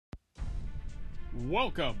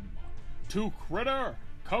Welcome to Critter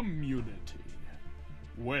Community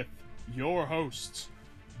with your hosts,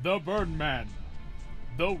 the Birdman,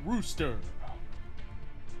 the Rooster,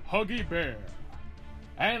 Huggy Bear,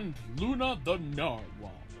 and Luna the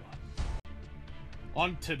Narwhal.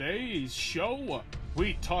 On today's show,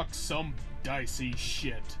 we talk some dicey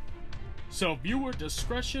shit, so viewer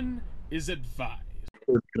discretion is advised.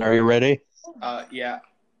 Are you ready? Yeah,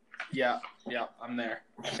 I'm there.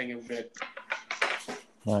 I think I'm good.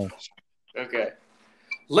 Nice. Okay.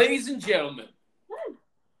 Ladies and gentlemen,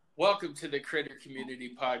 welcome to the Critter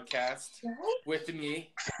Community Podcast. With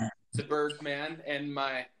me, the Birdman, and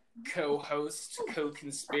my co-hosts,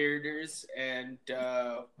 co-conspirators, and,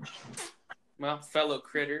 fellow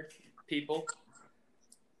critter people.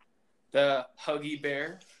 The Huggy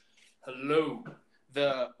Bear. Hello.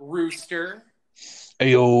 The Rooster.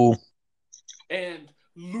 Ayo. And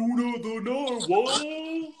Luna the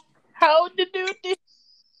Narwhal. How to do this?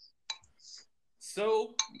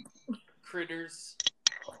 So, critters,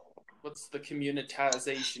 what's the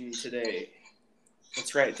communitization today?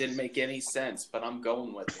 That's right, didn't make any sense, but I'm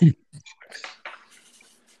going with it.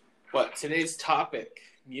 What, today's topic?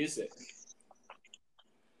 Music.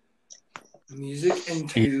 Music and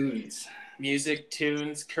tunes. Music,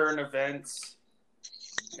 tunes, current events.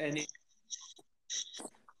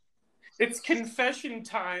 It's confession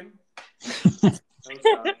time.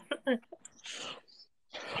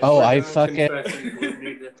 Oh, I fucking...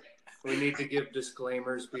 We need to give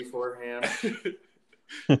disclaimers beforehand.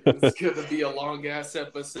 It's gonna be a long-ass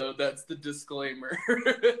episode. That's the disclaimer.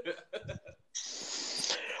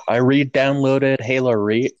 I re-downloaded Halo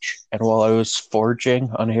Reach, and while I was forging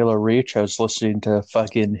on Halo Reach, I was listening to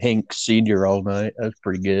fucking Hank Sr. all night. That was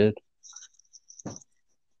pretty good.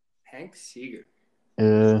 Hank Seeger.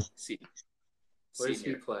 Senior. What does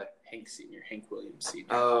he play? Hank Sr., Hank Williams Sr.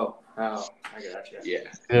 Oh, I gotcha. Yeah.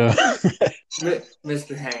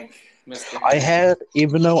 Mr. Hank. I had,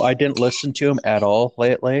 even though I didn't listen to him at all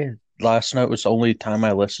lately, last night was the only time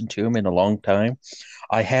I listened to him in a long time,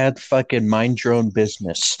 I had fucking Mind Your Own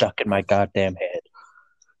Business stuck in my goddamn head.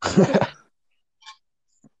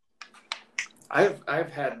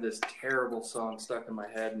 I've had this terrible song stuck in my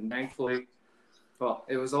head, and thankfully, well,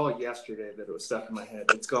 it was all yesterday that it was stuck in my head.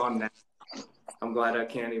 It's gone now. I'm glad I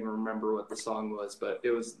can't even remember what the song was, but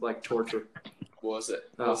it was like torture. What was it?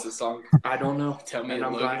 What was the song? I don't know. Tell me, and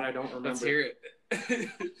I'm glad I don't remember. Let's hear it.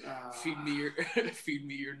 Feed me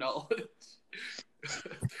your knowledge.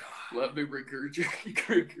 Let me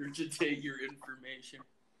regurgitate your information.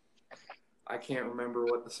 I can't remember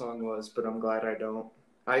what the song was, but I'm glad I don't.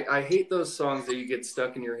 I hate those songs that you get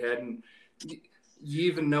stuck in your head and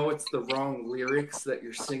you even know it's the wrong lyrics that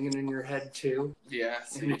you're singing in your head too. Yeah,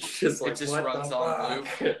 and it's just like, it just runs on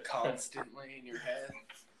loop constantly in your head.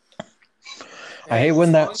 I hate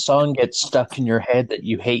when that song gets stuck in your head that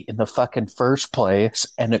you hate in the fucking first place,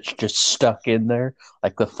 and it's just stuck in there,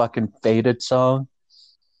 like the fucking Faded song.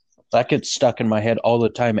 That gets stuck in my head all the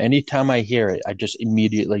time. Anytime I hear it, I just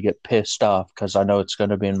immediately get pissed off because I know it's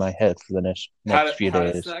going to be in my head for the next few days.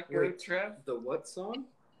 How does that go, Trev? The what song?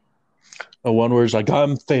 The one where it's like,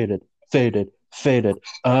 I'm faded, I'm faded.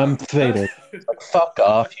 Like, fuck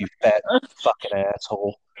off, you fat fucking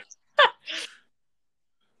asshole.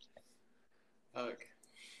 Okay.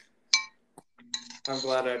 I'm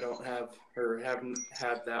glad I don't haven't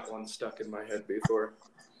had that one stuck in my head before.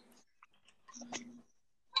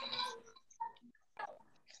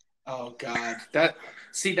 Oh God, that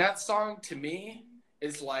song to me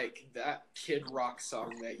is like that Kid Rock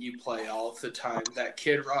song that you play all the time. That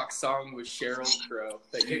Kid Rock song with Sheryl Crow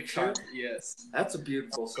that you try. Yes, that's a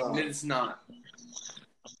beautiful song. It is not.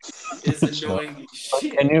 It's annoying as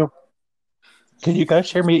shit. Can you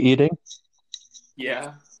guys hear me eating?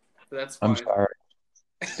 Yeah, that's fine. I'm sorry.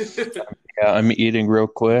 Yeah, I'm eating real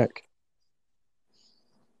quick.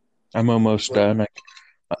 I'm almost done.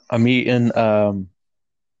 I'm eating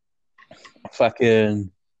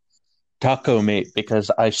fucking taco meat because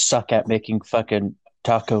I suck at making fucking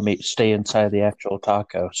taco meat stay inside the actual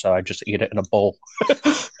taco, so I just eat it in a bowl.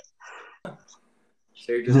 So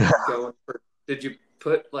you're just going for... Did you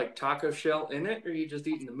put like taco shell in it, or are you just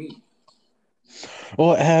eating the meat?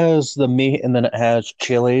 Well, it has the meat and then it has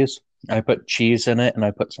chilies. I put cheese in it and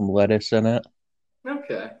I put some lettuce in it.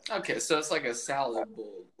 Okay, so it's like a salad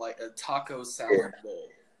bowl, like a taco salad bowl.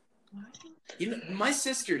 You know, my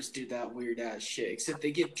sisters do that weird ass shit, except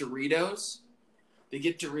they get Doritos. They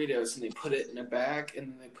get Doritos and they put it in a bag and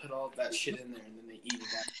then they put all that shit in there and then they eat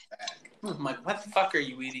it out of the bag. I'm like, what the fuck are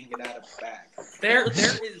you eating it out of the bag?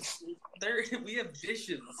 We have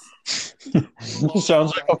dishes.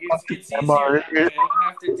 Sounds like a fucking MR. I don't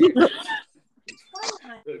have to do dishes.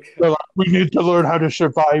 They're like, we need to learn how to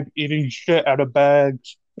survive eating shit out of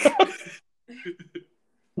bags.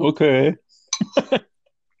 Okay.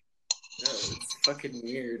 It's fucking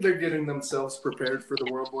weird. They're getting themselves prepared for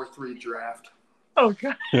the World War III draft.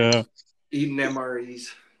 Okay. Yeah. Eating MREs.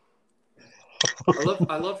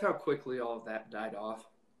 I love how quickly all of that died off.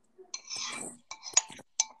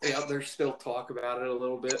 Yeah, there's still talk about it a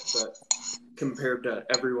little bit, but compared to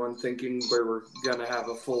everyone thinking we were gonna have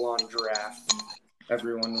a full-on draft, and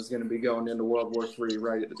everyone was gonna be going into World War III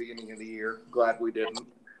right at the beginning of the year. Glad we didn't.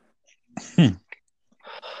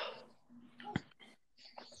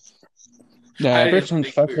 Yeah, ever since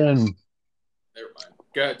fucking. Never mind.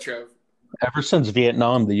 Go ahead, Trev. Ever since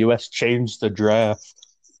Vietnam, the U.S. changed the draft,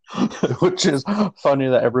 which is funny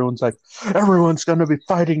that everyone's like, everyone's going to be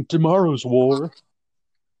fighting tomorrow's war.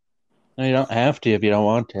 No, you don't have to if you don't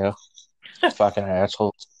want to. Fucking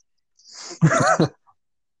assholes.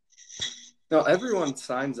 No, everyone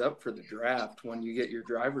signs up for the draft when you get your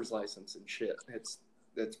driver's license and shit.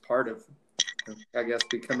 It's part of, I guess,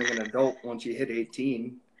 becoming an adult. Once you hit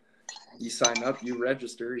 18, you sign up, you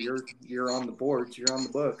register, you're on the boards, you're on the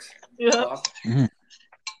books. Yeah.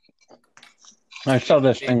 I saw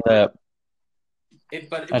this thing that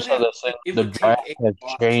the draft has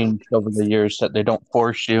changed over the years that they don't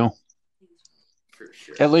force you. For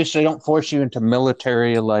sure. At least they don't force you into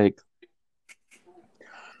military, like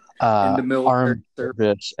into military armed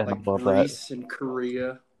service and like all Greece that. and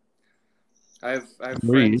Korea. I have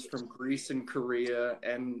Greece. friends from Greece and Korea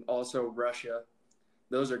and also Russia.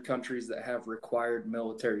 Those are countries that have required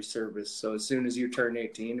military service. So as soon as you turn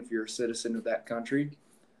 18, if you're a citizen of that country,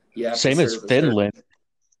 you have Same to as serve Finland.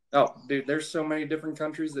 Oh, dude, there's so many different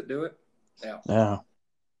countries that do it. Yeah.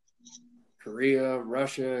 Korea,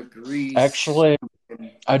 Russia, Greece. Actually,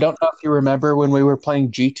 I don't know if you remember when we were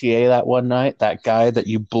playing GTA that one night, that guy that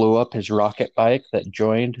you blew up his rocket bike that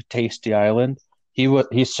joined Tasty Island,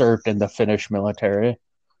 he served in the Finnish military.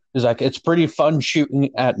 He's like, it's pretty fun shooting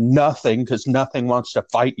at nothing because nothing wants to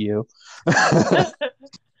fight you.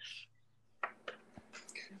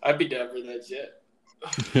 I'd be down for that shit.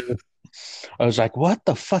 I was like, what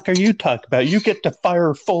the fuck are you talking about? You get to fire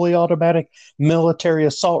a fully automatic military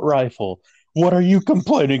assault rifle. What are you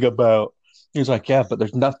complaining about? He's like, yeah, but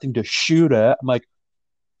there's nothing to shoot at. I'm like,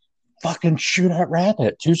 fucking shoot at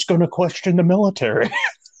rabbits. Who's going to question the military?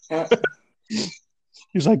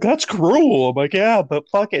 He's like, that's cruel. I'm like, yeah, but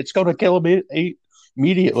fuck it. It's going to kill him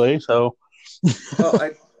immediately. So, well,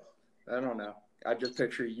 I don't know. I just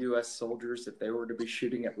picture U.S. soldiers if they were to be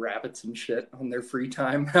shooting at rabbits and shit on their free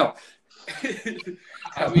time. How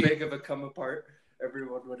big of a come apart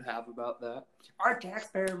everyone would have about that. Our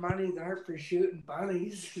taxpayer monies aren't for shooting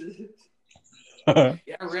bunnies. Yeah,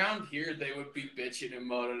 around here they would be bitching and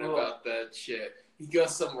moaning about that shit. You go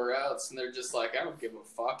somewhere else and they're just like, I don't give a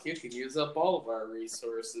fuck. You can use up all of our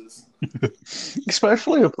resources.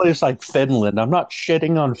 Especially a place like Finland. I'm not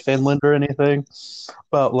shitting on Finland or anything,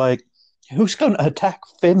 but like, who's going to attack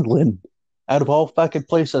Finland out of all fucking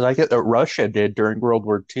places? I get that Russia did during World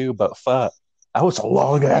War II, but fuck, that was a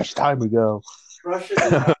long ass time ago. Russia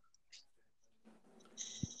did not.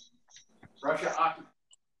 Russia occupied.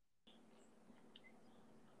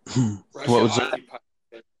 What was that?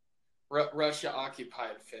 Russia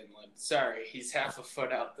occupied Finland. Sorry, he's half a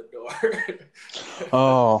foot out the door.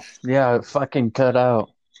 Oh, yeah, it fucking cut out.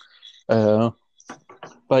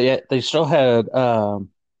 But yet they still had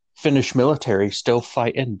Finnish military still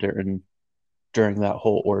fighting during that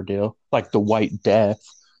whole ordeal. Like the White Death,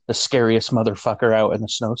 the scariest motherfucker out in a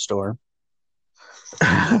snowstorm.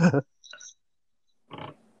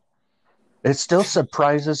 It still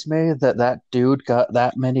surprises me that dude got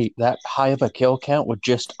that high of a kill count with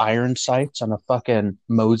just iron sights on a fucking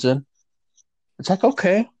Mosin. It's like,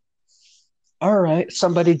 okay. All right,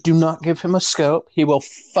 somebody do not give him a scope. He will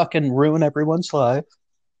fucking ruin everyone's life.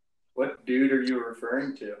 What dude are you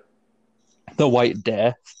referring to? The White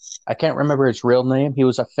Death. I can't remember his real name. He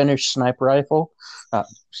was a Finnish sniper rifle.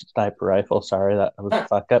 Sorry, that was a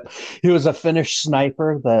fuck up. He was a Finnish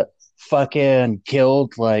sniper that fucking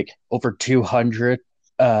killed like over 200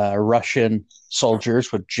 Russian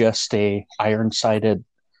soldiers with just a iron-sighted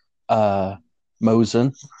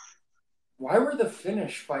Mosin. Why were the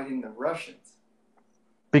Finnish fighting the Russians?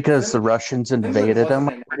 Because the Russians invaded them,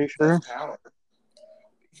 I'm pretty sure.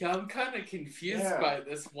 Yeah, I'm kind of confused by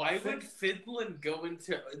this. Why would Finland go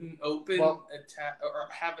into an open attack or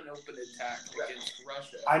have an open attack against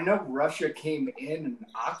Russia? I know Russia came in and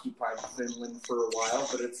occupied Finland for a while,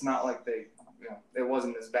 but it's not like it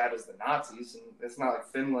wasn't as bad as the Nazis, and it's not like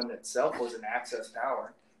Finland itself was an Axis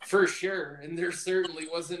power. For sure, and there certainly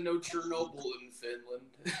wasn't no Chernobyl in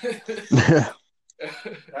Finland.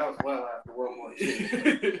 That was well after World War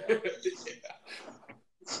II.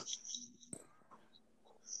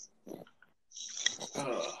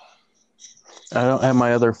 I don't have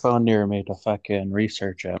my other phone near me to fucking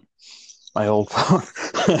research it. My old phone.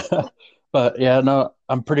 But yeah, no,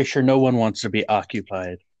 I'm pretty sure no one wants to be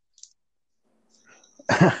occupied.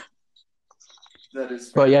 That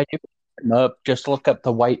is. But yeah, you can up, just look up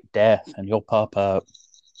the White Death and you'll pop up.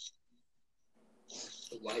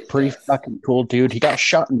 Pretty fucking cool, dude. He got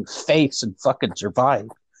shot in the face and fucking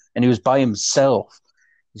survived. And he was by himself.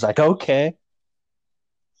 He's like, okay.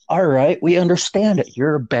 All right, we understand it.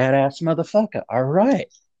 You're a badass motherfucker. All right.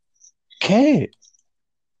 Okay.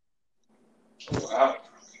 Wow.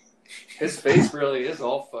 His face really is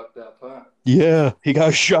all fucked up, huh? Yeah, he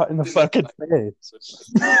got shot in the fucking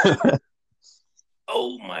face.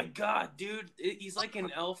 Oh my god, dude! He's like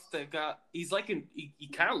an elf that got. He's like an. He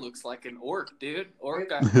kind of looks like an orc, dude. Orc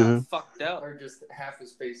got fucked up. Or just half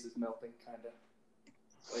his face is melting, kind of.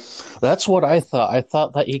 Like, that's what I thought. I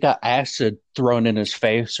thought that he got acid thrown in his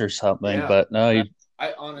face or something, yeah, but no.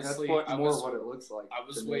 I honestly, that's what it looks like. I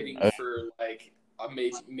was waiting for like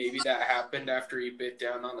maybe that happened after he bit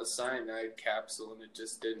down on a cyanide capsule and it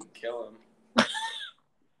just didn't kill him.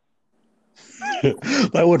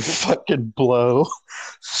 That would fucking blow.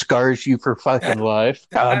 Scars you for fucking life.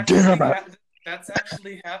 God damn it. That's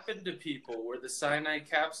actually happened to people where the cyanide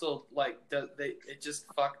capsule, like, it just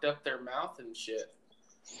fucked up their mouth and shit.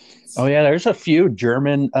 Oh yeah, there's a few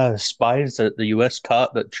German spies that the U.S.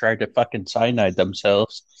 caught that tried to fucking cyanide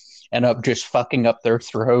themselves, end up just fucking up their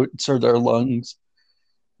throats or their lungs,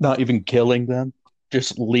 not even killing them,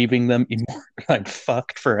 just leaving them like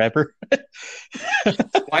fucked forever.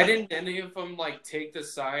 Why didn't any of them like take the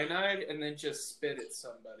cyanide and then just spit at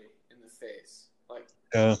somebody in the face, like,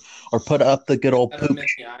 or put up the good old poop in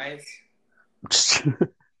the eyes?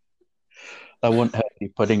 I wouldn't help you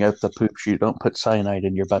putting out the poop chute. Don't put cyanide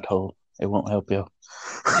in your butthole. It won't help you.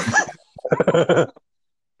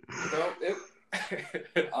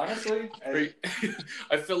 Honestly,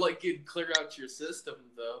 I feel like you'd clear out your system,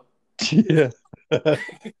 though. Yeah.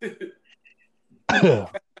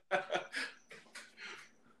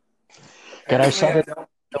 I saw it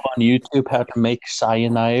on YouTube how to make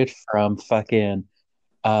cyanide from fucking.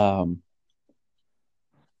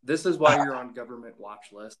 This is why you're on government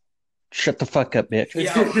watch list. Shut the fuck up, bitch.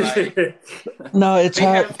 Yeah, right. No, it's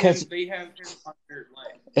because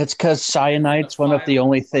it's because cyanide's one of the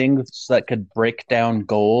only things that could break down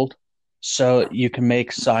gold. So you can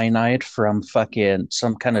make cyanide from fucking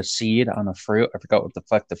some kind of seed on a fruit. I forgot what the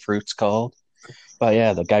fuck the fruit's called. But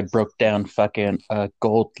yeah, the guy broke down fucking a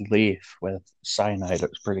gold leaf with cyanide. It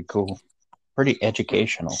was pretty cool. Pretty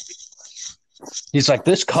educational. He's like,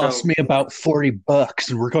 this cost me about $40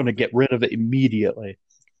 and we're going to get rid of it immediately.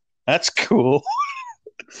 That's cool.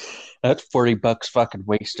 That's $40 fucking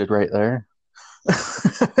wasted right there.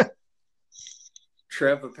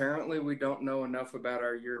 Trev, apparently we don't know enough about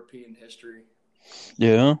our European history.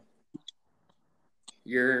 Yeah.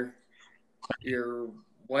 Your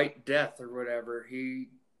White Death or whatever, it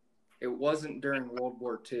wasn't during World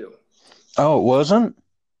War II. Oh, it wasn't?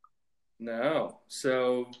 No.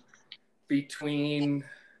 So between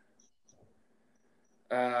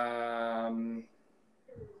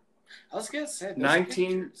I was gonna say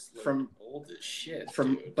 19 from old as shit.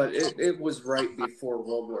 But it was right before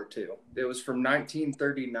World War II. It was from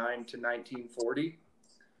 1939 to 1940.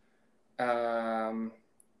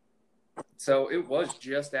 So it was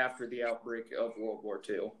just after the outbreak of World War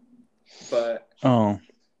II. But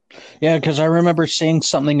yeah, because I remember seeing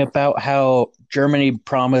something about how Germany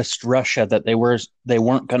promised Russia that they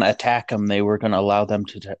weren't going to attack them. They were going to allow them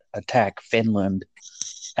to attack Finland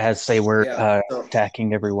as they were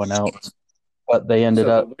attacking everyone else. But they ended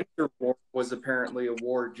up. The Winter War was apparently a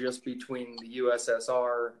war just between the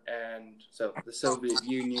USSR and the Soviet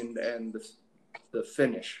Union and the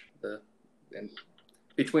Finnish, and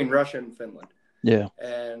between Russia and Finland. Yeah.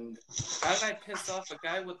 And how did I piss off a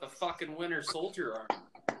guy with a fucking Winter Soldier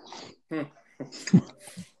arm?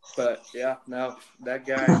 But yeah, no, that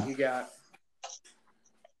guy, he got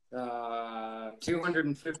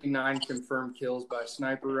 259 confirmed kills by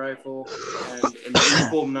sniper rifle and an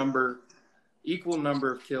equal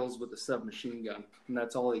number of kills with a submachine gun, and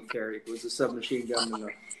that's all he carried was a submachine gun and a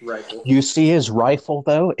rifle. You see his rifle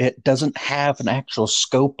though? It doesn't have an actual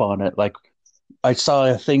scope on it. Like, I saw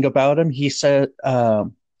a thing about him. He said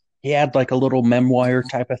he had like a little memoir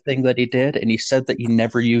type of thing that he did, and he said that he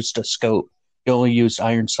never used a scope. He only used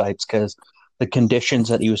iron sights because the conditions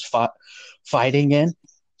that he was fighting in,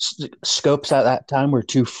 scopes at that time were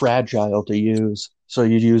too fragile to use, so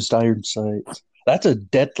you used iron sights. That's a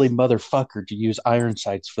deadly motherfucker to use iron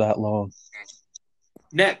sights for that long.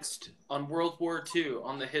 Next, on World War II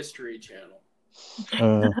on the History Channel.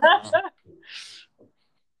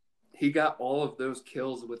 He got all of those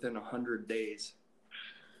kills within 100 days.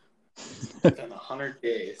 Within 100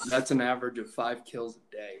 days. That's an average of 5 kills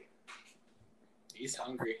a day. He's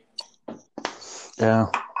hungry. Yeah.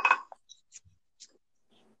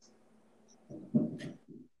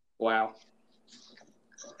 Wow.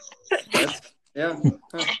 Yeah.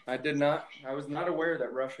 I was not aware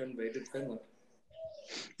that Russia invaded Finland.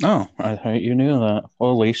 Oh, I thought you knew that.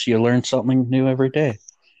 Well, at least you learn something new every day.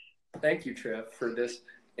 Thank you, Trev, for this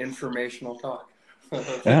informational talk.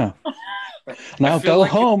 Yeah. Now go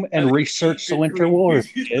like home and research the Winter War.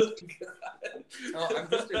 Oh, I'm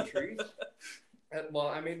just intrigued. Well,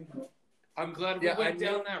 I mean, I'm glad we went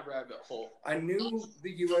down that rabbit hole. I knew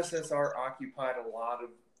the USSR occupied a lot of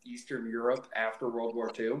Eastern Europe after World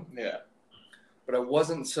War II. Yeah. But I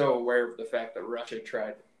wasn't so aware of the fact that Russia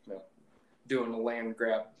tried doing a land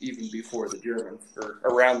grab even before the Germans, or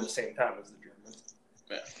around the same time as the Germans.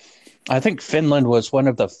 Yeah. I think Finland was one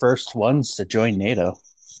of the first ones to join NATO.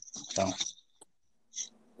 So.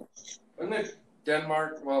 Wasn't it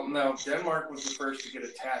Denmark? Well, no, Denmark was the first to get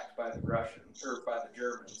attacked by the Russians, or by the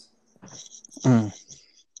Germans.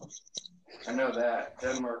 I know that.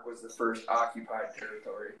 Denmark was the first occupied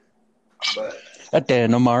territory. But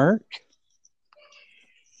Denmark.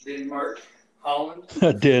 Holland.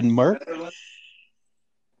 Denmark.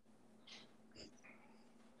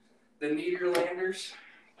 The Nederlanders.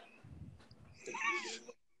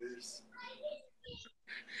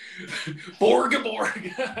 Borg.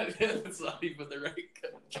 That's not even the right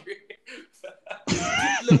country.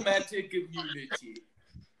 Diplomatic immunity.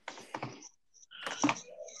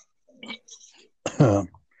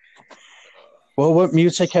 Well, what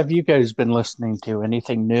music have you guys been listening to?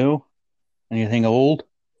 Anything new? Anything old?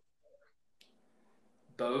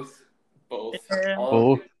 Both.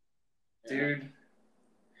 Both. Dude.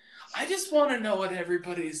 I just want to know what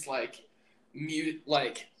everybody's like.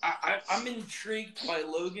 I'm intrigued by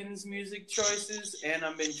Logan's music choices, and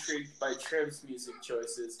I'm intrigued by Trev's music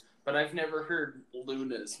choices, but I've never heard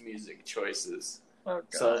Luna's music choices. Oh,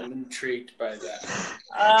 so I'm intrigued by that.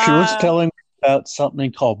 She was telling me about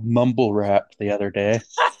something called mumble rap the other day.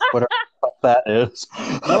 Whatever that is.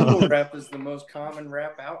 Mumble rap is the most common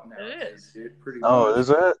rap out nowadays, dude. Pretty much. Oh, is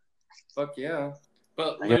it? Fuck yeah.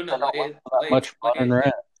 But Luna, much modern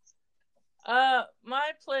rap.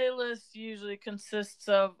 My playlist usually consists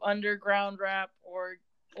of underground rap or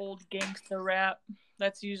old gangsta rap.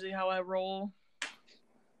 That's usually how I roll.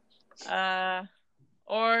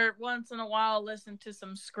 Or once in a while, listen to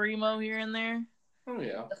some screamo here and there. Oh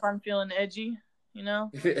yeah. If I'm feeling edgy, you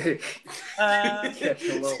know. Catch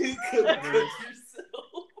a little.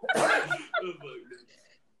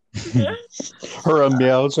 Her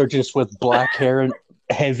meows are just with black hair and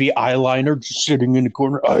heavy eyeliner, just sitting in the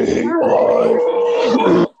corner. I hate life.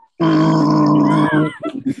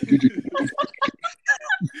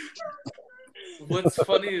 What's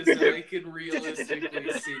funny is that I can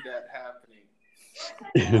realistically see that happening.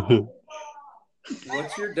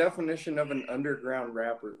 What's your definition of an underground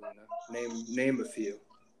rapper, Luna? Name a few.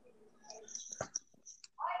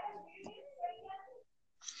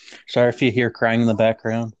 Sorry if you hear crying in the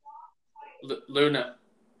background. Luna.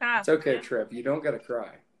 It's okay, Trev. You don't gotta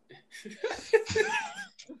cry.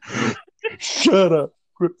 Shut up.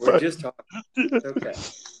 We're just talking. It's okay.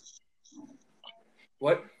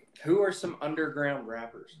 Who are some underground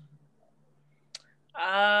rappers?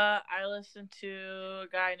 I listen to a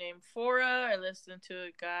guy named Fora. I listen to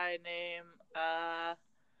a guy named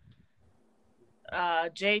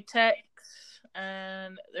J-Tex,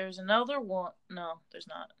 and there's another one. No, there's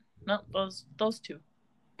not. No, those two.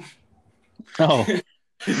 Oh.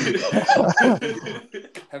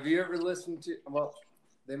 Have you ever listened to? Well,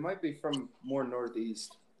 they might be from more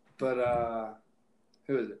northeast, but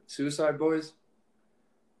who is it? Suicide Boys.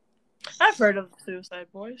 I've heard of the Suicide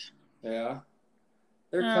Boys. Yeah,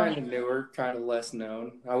 they're kind of newer, kind of less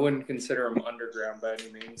known. I wouldn't consider them underground by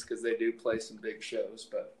any means because they do play some big shows,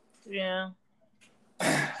 but yeah.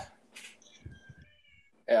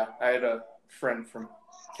 Yeah, I had a friend from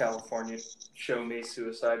California show me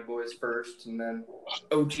Suicide Boys first, and then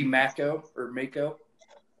OG Mako.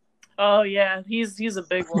 Oh yeah, he's a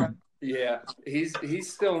big one. Yeah, he's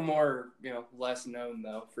still more less known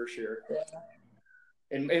though, for sure. Yeah.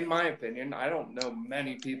 In my opinion, I don't know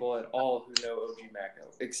many people at all who know OG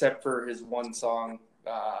Mako, except for his one song,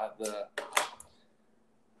 what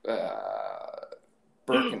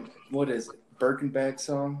is it? Birkenbag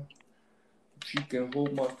song? She can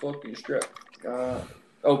hold my fucking strap.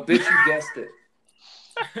 Bitch, you guessed it.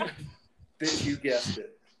 Bitch, you guessed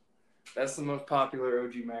it. That's the most popular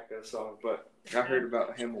OG Maco song, but I heard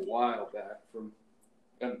about him a while back from,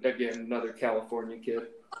 again, another California kid.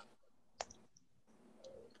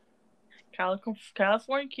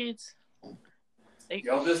 California kids.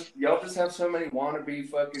 Y'all just have so many wannabe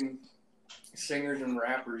fucking singers and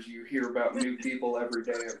rappers. You hear about new people every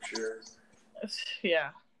day, I'm sure. Yeah.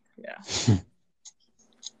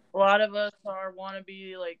 A lot of us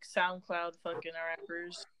wannabe like SoundCloud fucking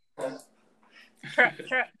rappers.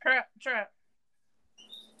 Trap.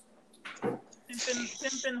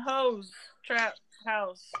 Pimpin' hoes, trap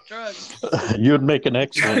house, drugs. You would make an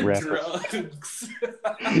excellent rapper. Drugs.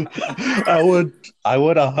 I would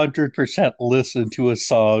 100% listen to a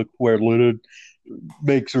song where Luna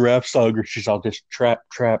makes a rap song where she's all just trap,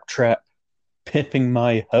 pimping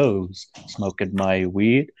my hoes, smoking my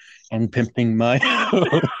weed, and pimping my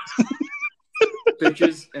hoes.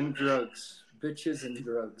 Bitches and drugs. Bitches and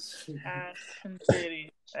drugs. Ass and titties.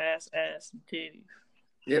 Ass and titties.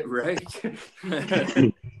 Yeah, right.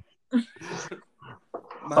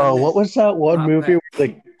 What was that one movie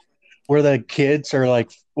where the kids are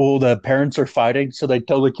like, well, the parents are fighting, so they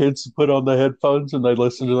tell the kids to put on the headphones and they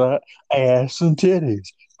listen to that? Ass and titties.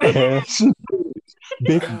 Ass and titties.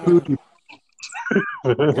 Big booty.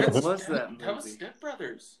 What was that movie? That was Step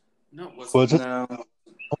Brothers. No, Was it? No.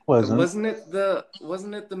 Wasn't. Wasn't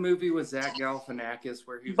it the movie with Zach Galifianakis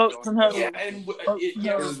where he was Boats going? and hoes. Yeah, and it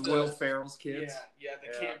It was was Will Ferrell's kids. Yeah, the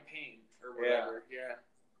Yeah. campaign or whatever.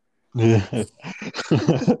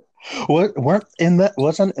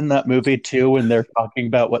 Wasn't in that movie too when they're talking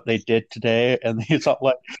about what they did today, and he's all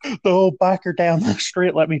like, the old biker down the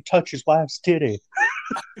street let me touch his wife's titty.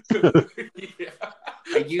 Yeah.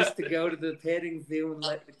 I used to go to the petting zoo and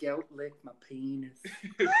let the goat lick my penis.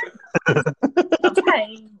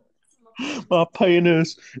 My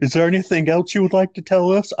penis. Is there anything else you would like to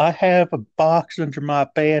tell us? I have a box under my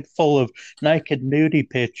bed full of naked nudie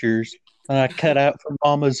pictures that I cut out from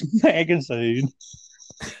Mama's magazine.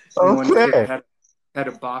 And one kid Okay. had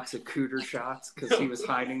a box of cooter shots because he was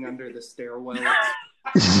hiding under the stairwell.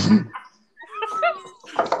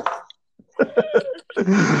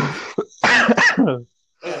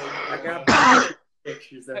 I got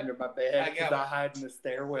pictures under my bed because I hide in the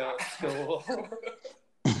stairwell at school.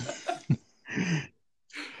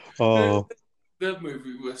 Oh, That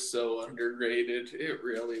movie was so underrated. It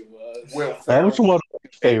really was. Will that was Ferrell. one of my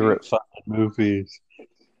favorite fucking movies.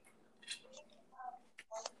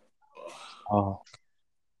 Oh,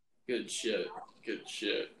 Good shit. Good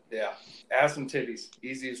shit. Yeah. Ass and Titties.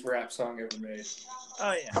 Easiest rap song ever made.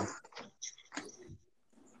 Oh yeah.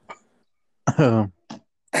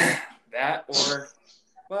 That or,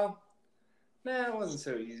 well, nah, it wasn't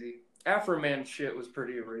so easy. Afro Man shit was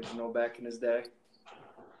pretty original back in his day.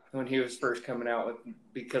 When he was first coming out with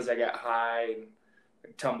Because I Got High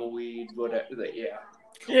and Tumbleweed, whatever. Yeah.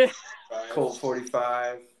 Yeah. Colt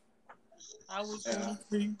 45. I was gonna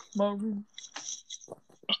see my room.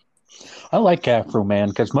 I like Afro Man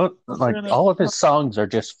because all of his songs are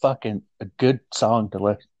just fucking a good song to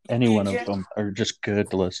listen. Any one of them are just good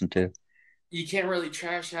to listen to. You can't really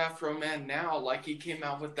trash Afro Man now. Like, he came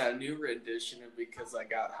out with that new rendition of Because I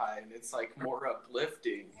Got High, and it's like more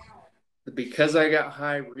uplifting. The Because I Got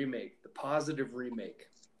High remake, the positive remake.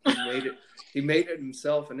 He made it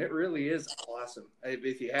himself, and it really is awesome.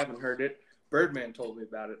 If you haven't heard it, Birdman told me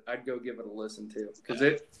about it. I'd go give it a listen to because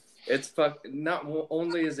it's not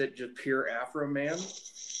only is it just pure Afro Man,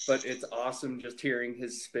 but it's awesome just hearing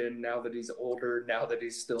his spin now that he's older, now that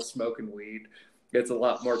he's still smoking weed. It's a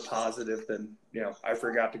lot more positive than, I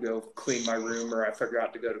forgot to go clean my room or I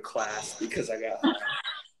forgot to go to class because I got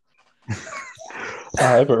high. I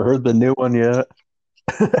haven't heard the new one yet.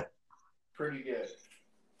 Pretty good.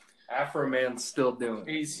 Afro Man's still doing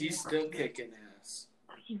it. He's still kicking ass.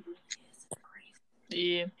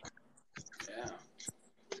 Yeah. Yeah.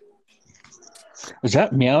 Is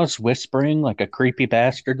that Meows whispering like a creepy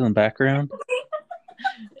bastard in the background?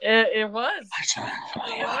 It was. I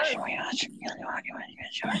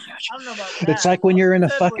don't know about that. It's like when you're in a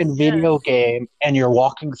Said fucking was video yes. game and you're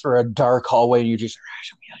walking through a dark hallway and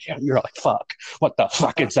you're like, fuck, what the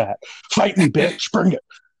fuck is that? Fight me, bitch, bring it.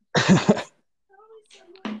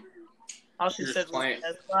 All she You're said was playing.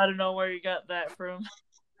 yes. I don't know where you got that from.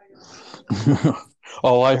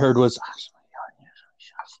 All I heard was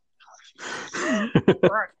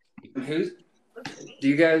Who's? Do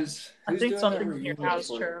you guys? I who's think doing something that in your review house,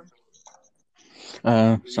 for?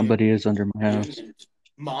 Trevor. somebody is under my house.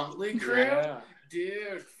 Motley Crue? Yeah.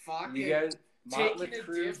 Dude, fucking You guys, taking Motley a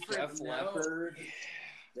Crue, different Def note. Leppard.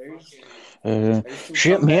 There's some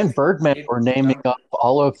Shit, me and comebacks. Birdman were naming up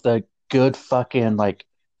all of the good fucking like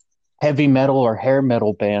heavy metal or hair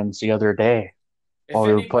metal bands the other day while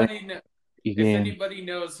we were playing a If game. anybody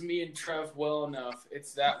knows me and Trev well enough,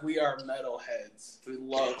 it's that we are metalheads. We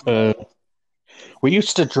love Uh, metal. We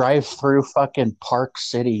used to drive through fucking Park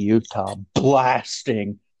City, Utah,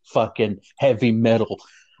 blasting fucking heavy metal.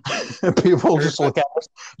 People just look at us,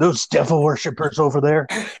 those devil worshippers over there.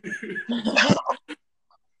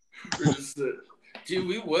 Dude,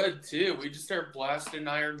 we would too. We just start blasting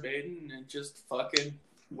Iron Maiden and just fucking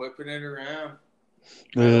whipping it around.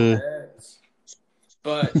 Metalheads.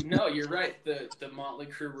 But no, you're right. The Motley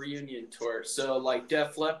Crue reunion tour. So like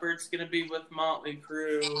Def Leppard's gonna be with Motley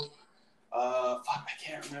Crue. I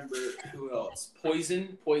can't remember who else.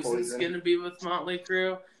 Poison's gonna be with Motley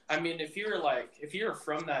Crue. I mean, if you're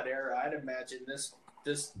from that era, I'd imagine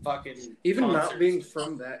this fucking even concerts. Not being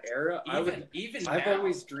from that era, I've now,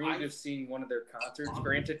 always dreamed of seeing one of their concerts.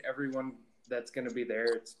 Granted, everyone that's gonna be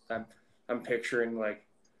there, I'm picturing like,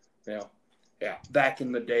 yeah, back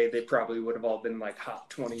in the day, they probably would have all been like hot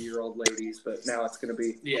 20-year-old ladies, but now it's going to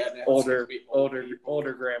be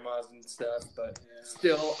older grandmas and stuff. But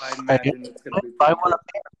still, I imagine it's going to be. I want to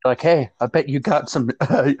be like, hey, I bet you got some.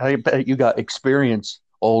 I bet you got experience,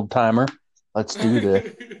 old timer. Let's do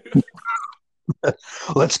this.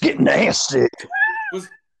 Let's get nasty.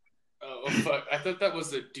 Oh fuck! I thought that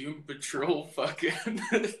was a Doom Patrol fucking.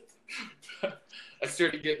 I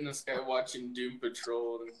started getting this guy watching Doom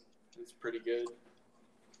Patrol. And it's pretty good.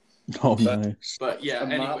 Oh, nice. But yeah,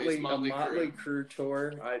 a Motley Crue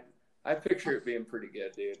tour. I picture it being pretty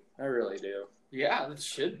good, dude. I really do. Yeah, it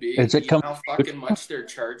should be. Is it how fucking much they're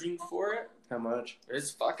charging for it? How much? It's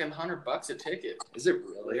fucking $100 a ticket. Is it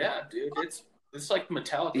really? Yeah, dude. It's like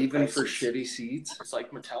Metallica. Even prices. for shitty seats. It's like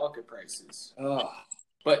Metallica prices. Oh.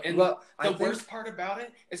 But the worst part about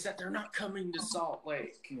it is that they're not coming to Salt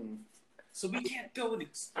Lake. So we can't go and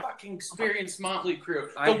fucking experience Motley Crue.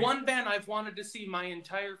 The one band I've wanted to see my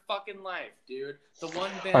entire fucking life, dude. The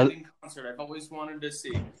one band in concert I've always wanted to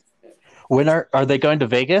see. When are they going to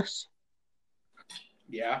Vegas?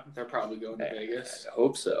 Yeah, they're probably going to Vegas. I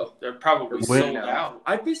hope so. They're probably sold out.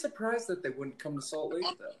 I'd be surprised that they wouldn't come to Salt Lake,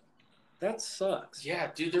 though. That sucks.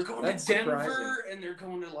 Yeah, dude, they're going to Denver and they're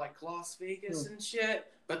going to like Las Vegas and shit,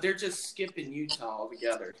 but they're just skipping Utah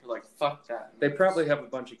altogether. They're like, fuck that. They probably have a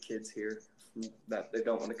bunch of kids here that they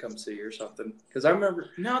don't want to come see or something. Because I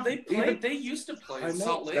remember. No, they used to play in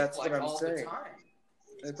Salt Lake that's like what I'm all saying. the time.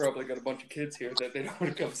 They probably got a bunch of kids here that they don't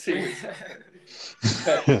want to come see.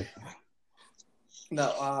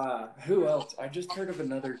 No, who else? I just heard of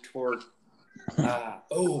another tour.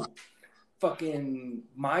 Fucking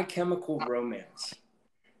My Chemical Romance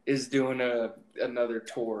is doing another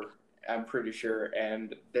tour, I'm pretty sure,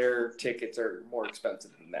 and their tickets are more expensive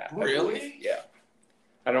than that. Really? Yeah.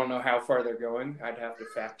 I don't know how far they're going. I'd have to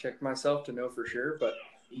fact check myself to know for sure, but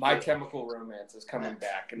My Chemical Romance is coming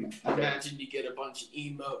back. And imagine you get a bunch of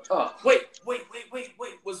emo. Oh. Wait.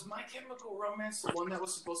 Was My Chemical Romance the one that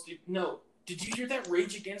was supposed to... No. Did you hear that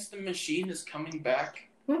Rage Against the Machine is coming back?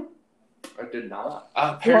 I did not.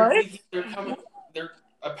 Apparently they're coming.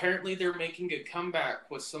 Apparently they're making a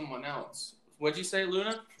comeback with someone else. What'd you say,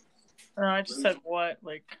 Luna? I just said what,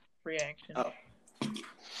 like reaction. Oh.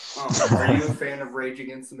 Are you a fan of Rage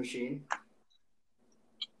Against the Machine?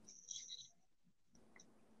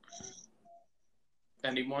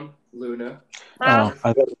 Anyone? Luna. I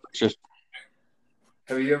thought it was just.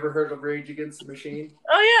 Have you ever heard of Rage Against the Machine?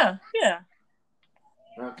 Oh yeah.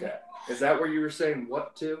 Okay. Is that where you were saying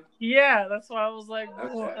what to? Yeah, that's why I was like,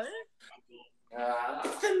 what?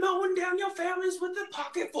 Been mowing down your families with a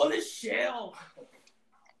pocket full of shell.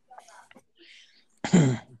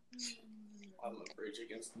 I love Rage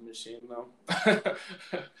Against the Machine, though.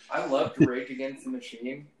 I loved Rage Against the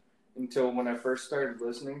Machine until when I first started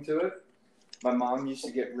listening to it. My mom used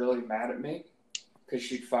to get really mad at me because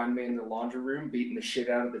she'd find me in the laundry room beating the shit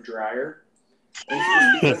out of the dryer.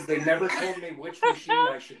 And because they never told me which machine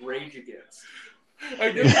I should rage against.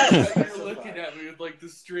 I know you're looking at me with like the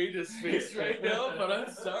straightest face right now, but I'm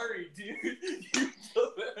sorry, dude.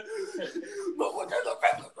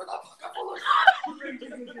 Rage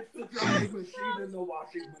against the drying machine and the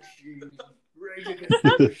washing machine. Rage against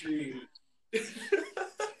the machine.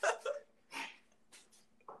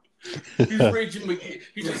 He's raging.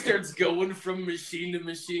 He just starts going from machine to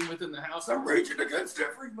machine within the house. I'm raging against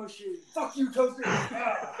every machine. Fuck you, Toaster.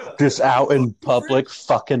 Just out in public,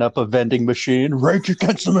 fucking up a vending machine. Rage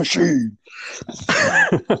Against the Machine.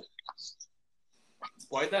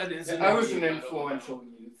 Why that is? I was an influential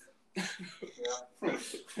youth.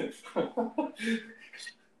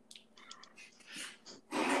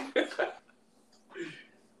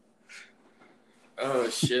 Oh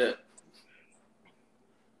shit.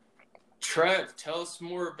 Trev, tell us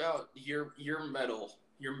more about your metal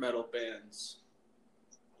bands.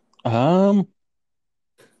 I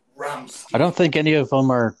Rammstein. don't think any of them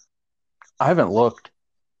are. I haven't looked,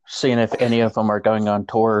 seeing if any of them are going on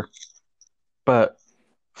tour, but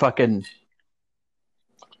fucking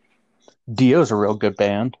Dio's a real good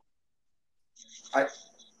band.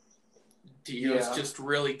 Dio's just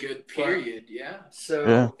really good, period.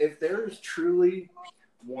 So if there is truly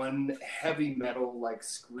one heavy metal, like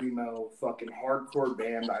screamo, fucking hardcore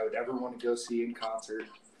band I would ever want to go see in concert,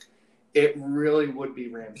 it really would be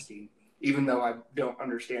Rammstein. Even though I don't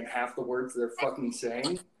understand half the words they're fucking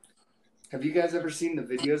saying. Have you guys ever seen the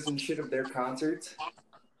videos and shit of their concerts?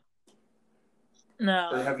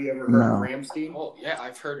 No. Or have you ever heard of Rammstein? Oh, yeah,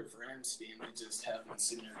 I've heard of Rammstein. I just haven't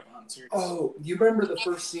seen their concerts. Oh, you remember the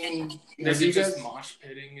first scene? Is it just mosh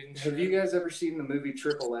pitting and shit? Have you guys ever seen the movie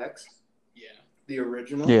Triple X? Yeah. The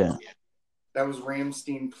original? Yeah. That was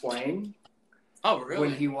Rammstein playing. Oh, really?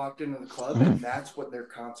 When he walked into the club, and that's what their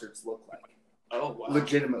concerts look like. Oh, wow.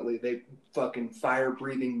 Legitimately, they fucking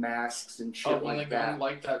fire-breathing masks and shit like that.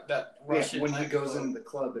 Like that Russian when he goes into the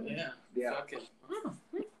club. And, yeah. Fucking.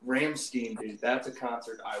 Rammstein, dude, that's a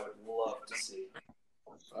concert I would love to see.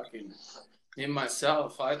 Fucking. In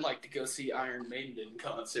myself, I'd like to go see Iron Maiden in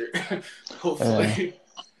concert. Hopefully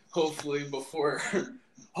before.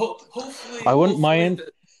 Hopefully, I wouldn't mind.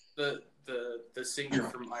 The singer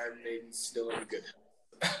from Iron Maiden's still in good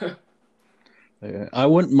health. I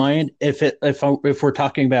wouldn't mind if we're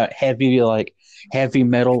talking about heavy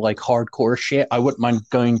metal, like hardcore shit. I wouldn't mind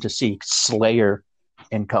going to see Slayer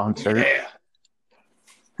in concert. Yeah.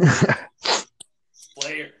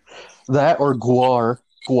 Slayer. That or Gwar.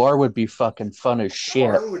 Gwar would be fucking fun as shit.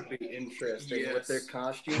 Gwar would be interesting with their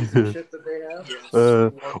costumes and shit that they have.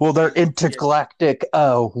 Well, they're intergalactic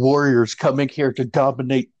warriors coming here to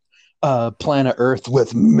dominate planet Earth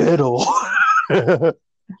with metal.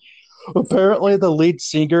 Apparently, the lead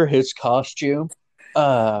singer, his costume.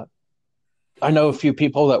 I know a few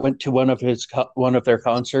people that went to one of their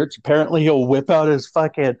concerts. Apparently, he'll whip out his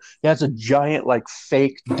fucking. He has a giant like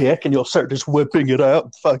fake dick, and he'll start just whipping it out,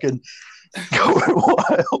 and fucking going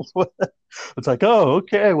wild with it. It's like, oh,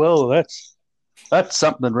 okay, well, that's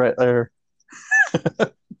something right there.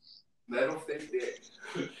 Metal fake dick.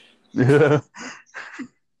 Yeah.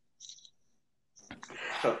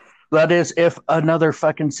 That is, if another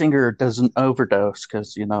fucking singer doesn't overdose,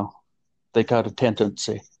 because, they got a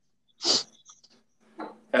tendency.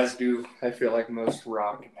 As do, I feel like, most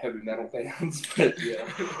rock and heavy metal bands. But yeah.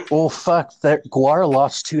 Well, fuck, that Gwar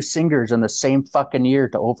lost 2 singers in the same fucking year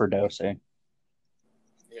to overdosing.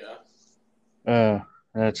 Yeah.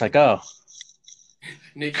 It's like, oh,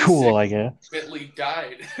 Nicky cool, I guess. Bentley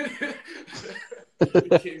died. He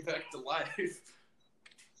came back to life.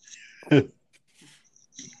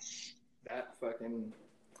 That fucking...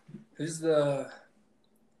 Who's the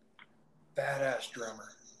badass drummer?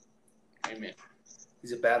 Amen.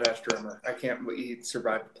 He's a badass drummer. I can't believe he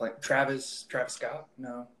survived playing. Travis Scott?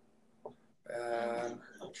 No.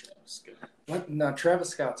 What? No, Travis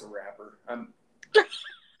Scott's a rapper.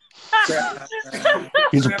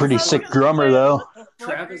 He's a pretty sick drummer, though.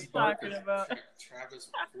 Travis Barker. Travis,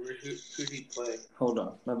 who did he play? Hold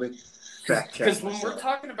on, let me fact check. Because when we're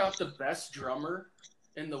talking about the best drummer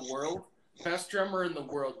in the world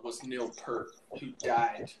was Neil Peart, who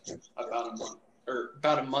died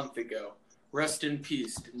about a month ago. Rest in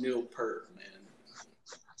peace to Neil Peart,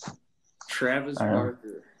 man. Travis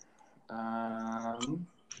Barker.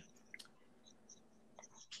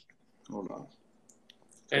 Hold on.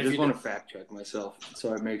 I just want to fact check myself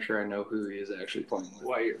so I make sure I know who he is actually playing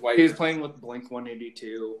with. He's playing with Blink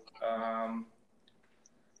 182.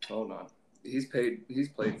 Hold on. He's played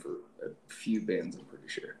for a few bands, I'm pretty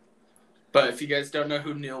sure. But if you guys don't know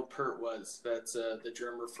who Neil Peart was, that's the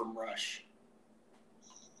drummer from Rush.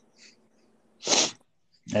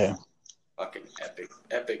 Yeah. Fucking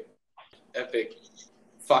epic,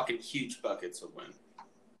 fucking huge buckets of win.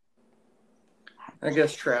 I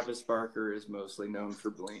guess Travis Barker is mostly known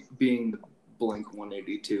for being the Blink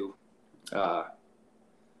 182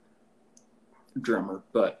 drummer,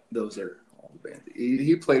 but those are all the bands.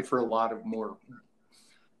 He played for a lot of more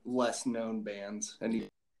less known bands, and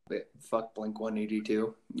fuck Blink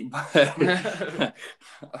 182. But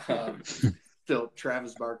still,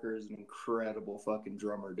 Travis Barker is an incredible fucking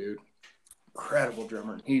drummer, dude. Incredible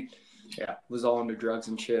drummer. He was all into drugs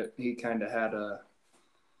and shit. He kind of had a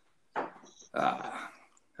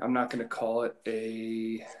I'm not going to call it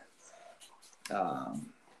a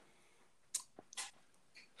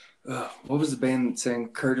what was the band that sang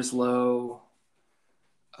Curtis Lowe?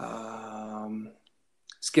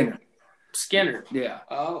 Skinner. Skinner. Yeah.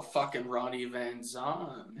 Oh, fucking Ronnie Van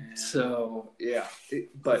Zant, man. So yeah,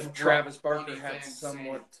 but Travis Barker Ronnie had Van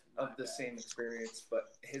somewhat Zant. of the same experience,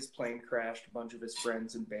 but his plane crashed. A bunch of his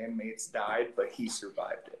friends and bandmates died, but he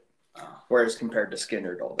survived it. Oh. Whereas compared to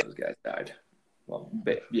Skinner, all those guys died. Well,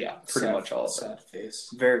 yeah, pretty Sad, much all of them. sad face.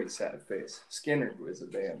 Very sad face. Skinner was a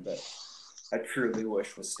band that I truly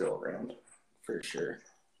wish was still around, for sure.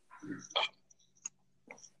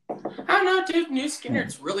 I don't know, dude. New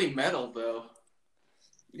Skinner's really metal, though.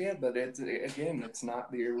 Yeah, but it's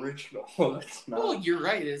not the original. It's not. Well, you're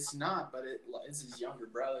right. It's not, but it's his younger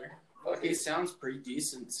brother. But he sounds pretty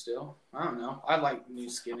decent still. I don't know. I like New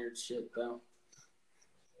Skinner shit, though.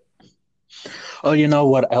 Oh, you know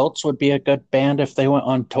what else would be a good band if they went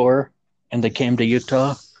on tour and they came to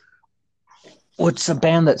Utah? What's the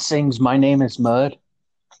band that sings My Name is Mud?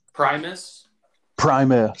 Primus?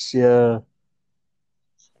 Primus, yeah.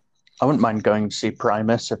 I wouldn't mind going to see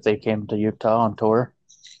Primus if they came to Utah on tour.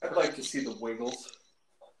 I'd like to see the Wiggles.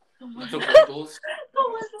 The Wiggles?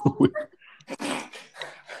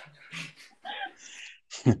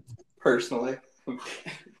 Personally.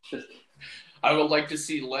 I would like to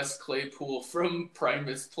see Les Claypool from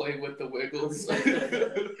Primus play with the Wiggles.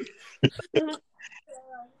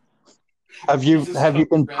 Have you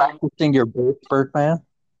been practicing your bass, Birdman?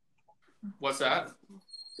 What's that?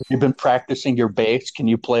 Have you been practicing your bass? Can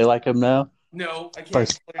you play like him now? No, I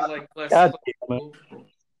can't play like Les God Claypool.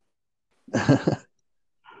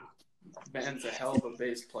 Man's a hell of a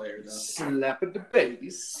bass player, though. Slap at the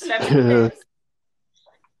bass.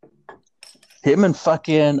 Him and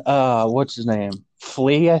fucking what's his name?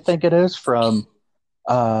 Flea, I think it is, from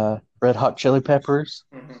Red Hot Chili Peppers.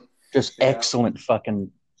 Mm-hmm. Just excellent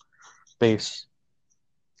fucking bass.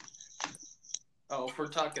 Oh, if we're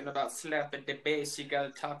talking about slapping the bass, you gotta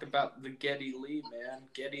talk about the Geddy Lee, man.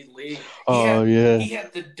 Geddy Lee. He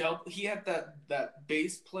had that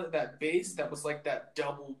bass that was like that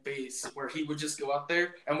double bass where he would just go out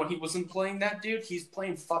there, and when he wasn't playing that, dude, he's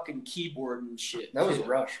playing fucking keyboard and shit. That was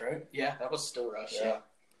Rush, right? Yeah, that was still Rush. Yeah.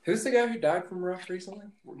 Who's the guy who died from Rush recently?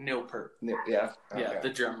 Neil Peart. Yeah. Okay. Yeah, the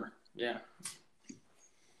drummer. Yeah.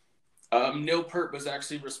 Neil Peart was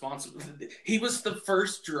actually responsible. He was the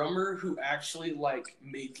first drummer who actually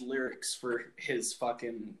made lyrics for his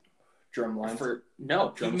fucking drum line.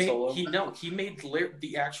 He made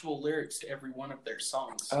the actual lyrics to every one of their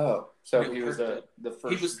songs. Oh, so Neil he was Peart the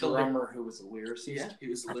first drummer who was a lyricist. Yeah, he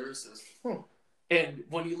was a lyricist. And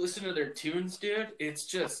when you listen to their tunes, dude, it's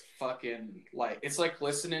just fucking it's like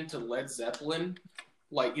listening to Led Zeppelin.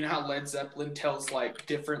 Like, you know how Led Zeppelin tells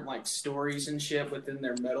different stories and shit within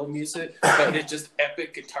their metal music, but it's just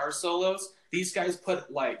epic guitar solos. These guys put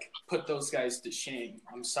those guys to shame.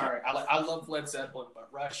 I'm sorry. I love Led Zeppelin, but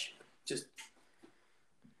Rush just.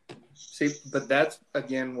 See, but that's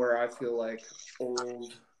again where I feel like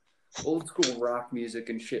old school rock music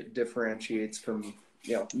and shit differentiates from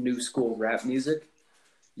new school rap music.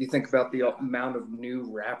 You think about the amount of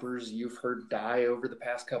new rappers you've heard die over the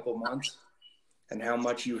past couple months. And how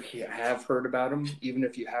much you have heard about them, even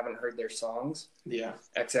if you haven't heard their songs. Yeah.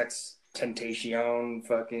 XX Tentacion,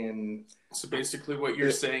 fucking. So basically, what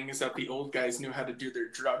you're saying is that the old guys knew how to do their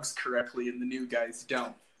drugs correctly, and the new guys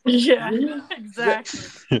don't. Yeah, exactly.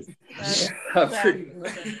 Pretty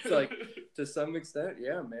much. To some extent,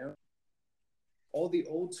 yeah, man. All the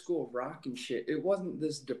old school rock and shit, it wasn't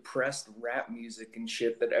this depressed rap music and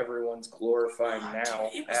shit that everyone's glorifying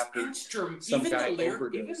now. After some guy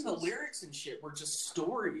overdoses. Even the lyrics and shit were just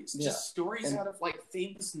stories, just stories out of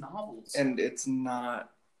famous novels. And it's not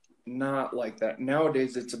like that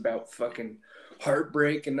nowadays. It's about fucking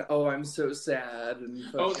heartbreak and I'm so sad and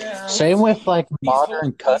same with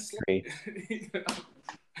modern country.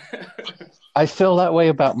 I feel that way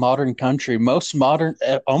about modern country.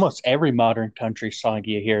 Almost every modern country song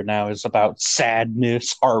you hear now is about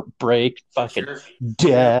sadness, heartbreak, fucking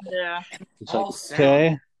death. Yeah. It's all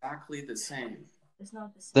okay. Exactly the same. It's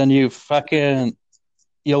not the same. Then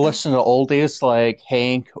you listen to oldies like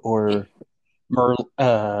Hank or Merle.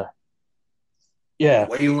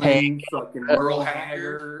 Hank, fucking Merle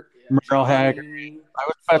Haggard. Merle Haggard. I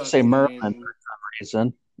was about to say Merlin for some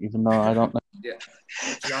reason, even though I don't know. Yeah.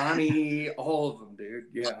 Johnny, all of them, dude.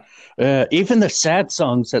 Yeah. Even the sad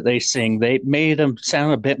songs that they sing, they made them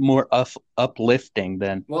sound a bit more uplifting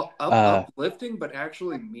than. Well, uplifting, but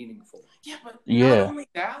actually meaningful. Yeah, but not only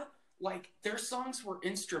that, their songs were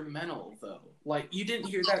instrumental though. You didn't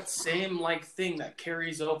hear that same thing that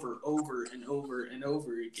carries over and over and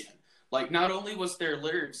over again. Not only was their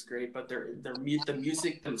lyrics great, but the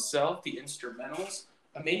music themselves, the instrumentals,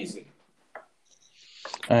 amazing.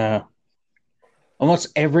 Almost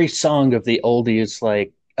every song of the oldies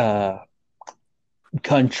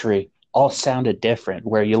country all sounded different.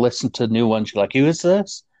 Where you listen to new ones, you're like, who is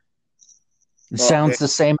this? It sounds the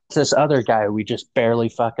same as this other guy we just barely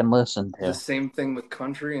fucking listened The to. same thing with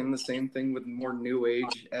country and the same thing with more new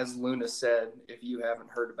age. As Luna said, if you haven't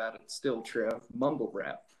heard about it still, Trev, mumble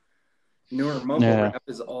rap. Newer mumble rap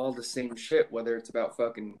is all the same shit, whether it's about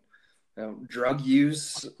fucking drug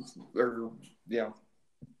use or,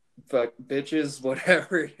 fuck bitches,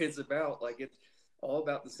 whatever it is about. Like, it's all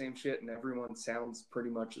about the same shit and everyone sounds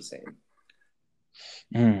pretty much the same.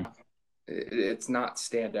 It's not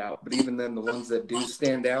stand out, but even then, the ones that do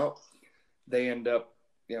stand out, they end up,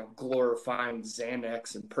 glorifying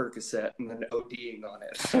Xanax and Percocet and then ODing on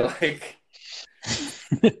it. Like,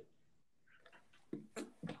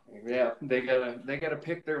 yeah, they gotta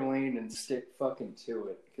pick their lane and stick fucking to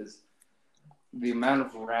it, because the amount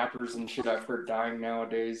of rappers and shit I've heard dying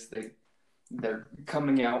nowadays, they're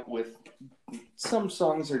coming out with, some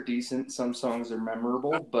songs are decent, some songs are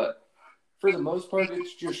memorable, but for the most part,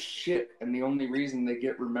 it's just shit. And the only reason they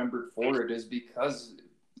get remembered for it is because,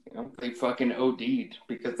 they fucking OD'd,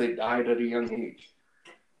 because they died at a young age.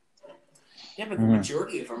 Yeah, but the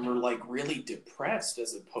majority of them are, like, really depressed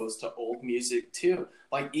as opposed to old music, too.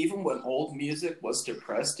 Like, even when old music was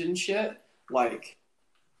depressed and shit, like,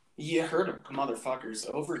 you heard of motherfuckers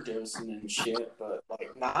overdosing and shit, but, like,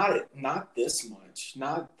 not this much.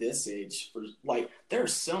 Not this age. Like, there are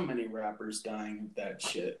so many rappers dying of that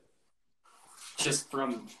shit. Just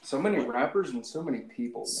from so many rappers and so many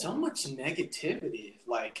people. So much negativity.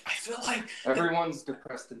 Like, I feel like everyone's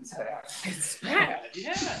depressed and sad. It's bad,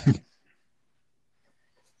 yeah.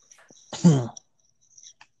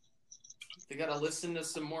 They gotta listen to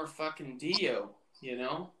some more fucking Dio,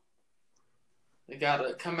 They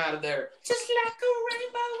gotta come out of there just like a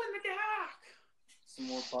rainbow in the dark. Some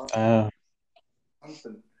more Bob.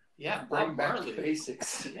 Something. Yeah, bring back the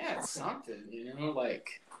basics. Yeah, it's something,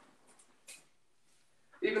 like.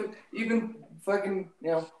 Even fucking,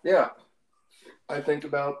 yeah. I think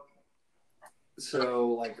about,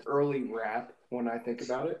 like, early rap, when I think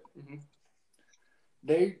about it,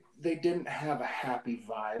 they didn't have a happy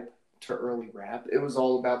vibe to early rap. It was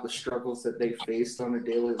all about the struggles that they faced on a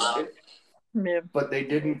daily life. Yeah. But they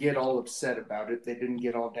didn't get all upset about it. They didn't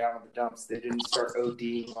get all down in the dumps. They didn't start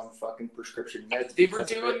ODing on fucking prescription meds. They were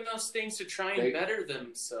doing those things to try and better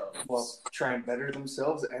themselves. Well, try and better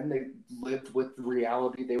themselves, and they lived with the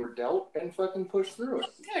reality they were dealt and fucking pushed through it.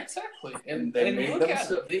 Yeah, exactly. And look at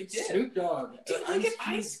them. They did. Snoop Dogg. Dude, look at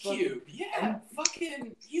Ice Cube. Yeah,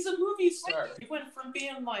 fucking, he's a movie star. He went from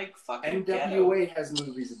being, like, fucking NWA has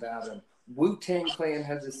movies about him. Wu-Tang Clan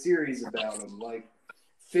has a series about him. Like,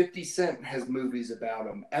 50 Cent has movies about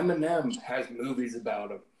him. Eminem has movies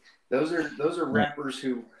about him. Those are rappers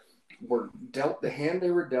who were dealt the hand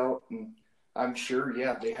they were dealt, and I'm sure,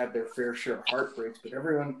 they had their fair share of heartbreaks, but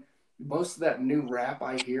most of that new rap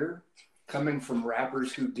I hear coming from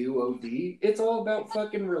rappers who do OD, it's all about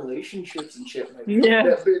fucking relationships and shit. Like,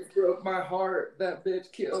 that bitch broke my heart. That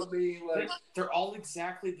bitch killed me. Like, they're all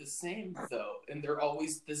exactly the same, though, and they're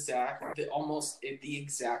always almost the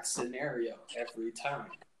exact scenario every time.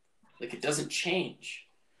 Like, it doesn't change.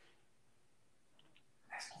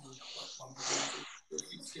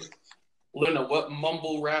 Luna, what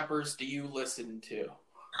mumble rappers do you listen to?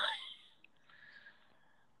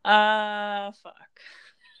 Fuck.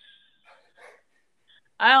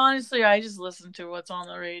 I just listen to what's on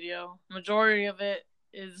the radio. Majority of it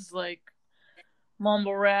is like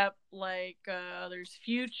mumble rap. Like there's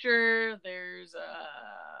Future. There's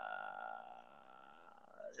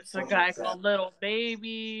a guy called Little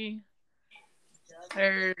Baby.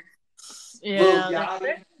 There's a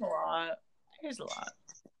lot. There's a lot.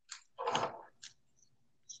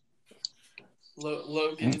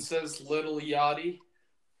 Logan says Little Yachty.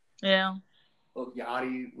 Yeah. Little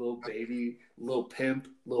Yachty, Little Baby, Little Pimp,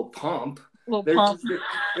 Little Pump.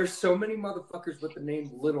 There's so many motherfuckers with the name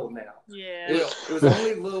Little now. Yeah. It was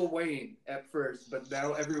only Lil Wayne at first, but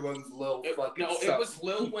now everyone's Lil fucking No, it was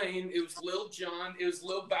Lil Wayne, it was Lil Jon, it was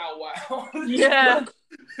Lil Bow Wow. Yeah.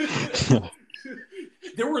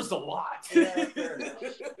 There was a lot. Yeah, fair enough.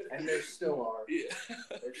 And there still are.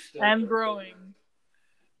 Yeah. I'm growing.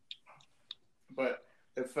 But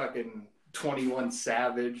the fucking 21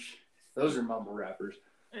 Savage, those are mumble rappers.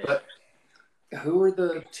 But who are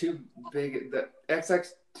the two big? The XX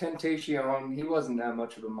Tentacion, he wasn't that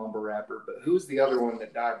much of a mumble rapper, but who's the other one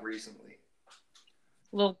that died recently?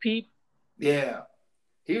 Lil Peep. Yeah,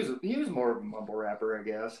 he was more of a mumble rapper, I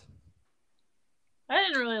guess. I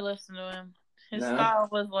didn't really listen to him. His style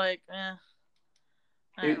was like,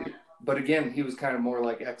 but again, he was kind of more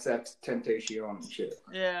like XX Tentacion and shit.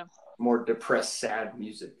 Yeah. More depressed, sad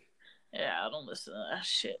music. Yeah, I don't listen to that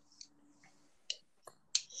shit.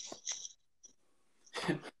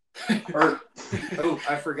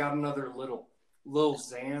 I forgot another Lil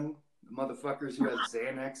Xan, the motherfuckers who has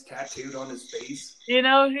Xanax tattooed on his face. You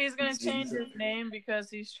know he's gonna change his name because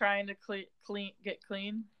he's trying to get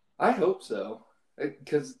clean. I hope so,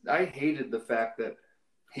 because I hated the fact that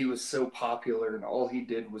he was so popular and all he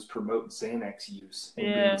did was promote Xanax use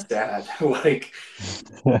and being sad. Like,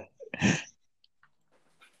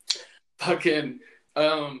 fucking.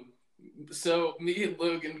 So me and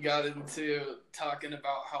Logan got into talking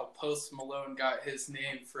about how Post Malone got his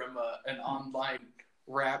name from an online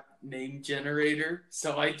rap name generator.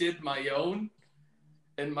 So I did my own,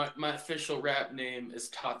 and my official rap name is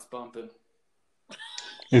Tots Bumpin'.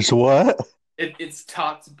 Is what? It's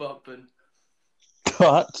Tots Bumpin'.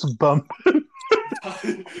 Tots bumping.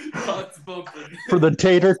 Tots Bumpin'. For the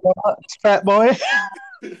tater tots, fat boy.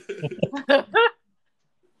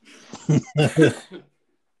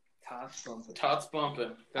 Tots Bumpin'. Tots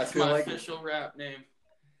Bumpin'. That's my official rap name.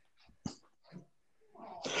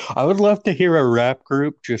 I would love to hear a rap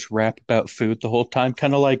group just rap about food the whole time,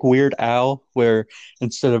 kind of like Weird Al, where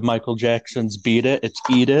instead of Michael Jackson's Beat It, it's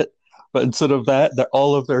Eat It. But instead of that,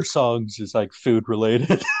 all of their songs is like food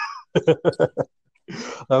related.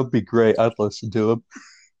 That would be great. I'd listen to them.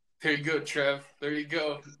 There you go, Trev. There you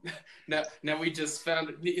go. Now we just found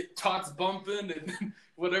it. Tots Bumpin' and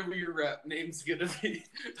whatever your rap name's gonna be.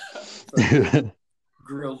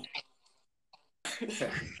 Grilled.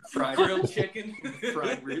 Grilled chicken.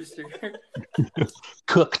 Fried rooster.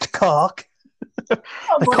 Cooked cock. Oh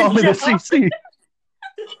Call me my the CC.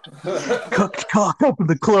 Cooked cock up in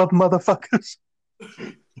the club, motherfuckers.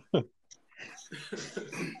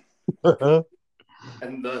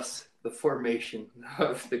 And thus the formation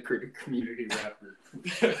of the community rap group.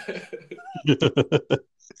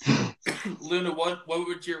 Luna, what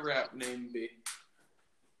would your rap name be?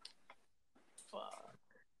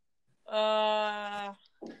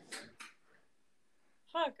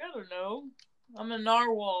 Fuck, I don't know. I'm a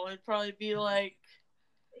narwhal. It'd probably be like,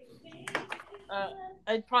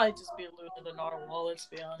 I'd probably just be Luna the narwhal. Let's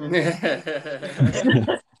be honest.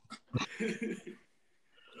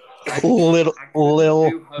 Lil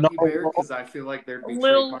Bear, because I feel like there'd be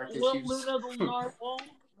trademark issues. Luna the narwhal.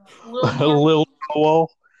 Lil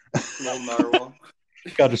Narwhal. Lil Narwhal.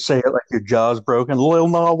 Got to say it like your jaw's broken. Lil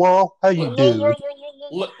Narwhal, how you do?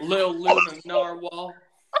 Lil Luna Narwhal.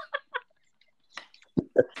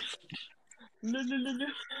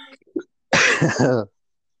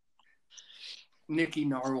 Nikki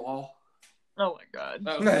Narwhal. Oh my god.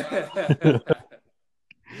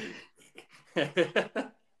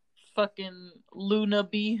 Fucking Luna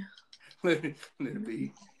B. Luna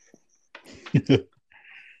B.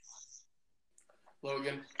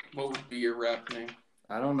 Logan, what would be your rap name?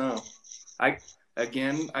 I don't know. I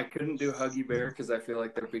couldn't do Huggy Bear because I feel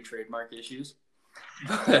like there'd be trademark issues.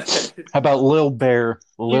 How about Lil Bear?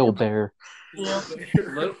 Lil Bear. Yeah.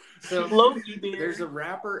 So Loki Bear. There's a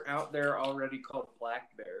rapper out there already called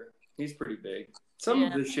Black Bear. He's pretty big. Some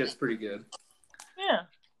of his shit's pretty good. Yeah.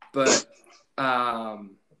 But I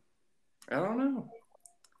don't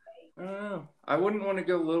know. I wouldn't want to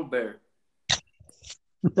go Lil Bear.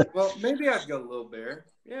 Well, maybe I'd go Lil Bear.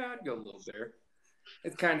 Yeah, I'd go Lil Bear.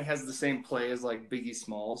 It kind of has the same play as like Biggie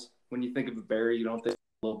Smalls. When you think of a bear, you don't think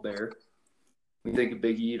Lil Bear. When you think of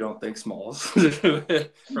Biggie, you don't think Smalls.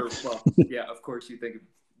 Yeah, of course you think of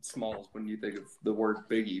Smalls when you think of the word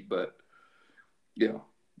Biggie, but yeah,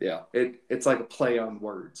 it's like a play on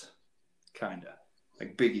words, kind of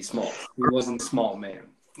like Biggie Smalls. He wasn't a small man.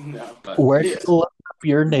 No, but Where did you look up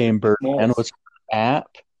your name, Birdman? Was it an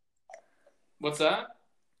app? What's that?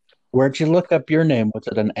 Where'd you look up your name? Was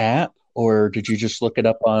it an app, or did you just look it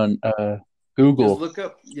up on Google?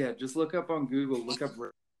 Just look up on Google. Look up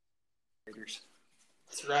Raiders.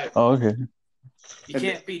 That's right. Oh, okay. You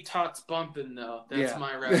can't be Tots Bumpin' though. That's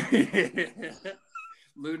my rap.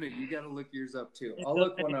 Luna, you gotta look yours up too. I'll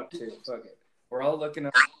look one up too. Fuck it. We're all looking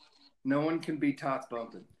up. No one can be Tots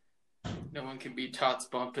Bumpin'. No one can be Tots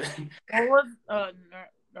Bumpin'. What was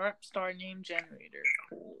rap star name generator?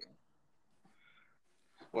 Cool.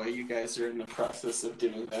 While you guys are in the process of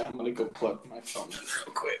doing that, I'm gonna go plug my phone in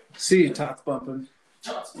real quick. See you, Tots Bumpin'.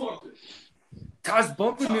 Tots Bumpin'. Tots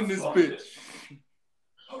Bumpin' in this bitch.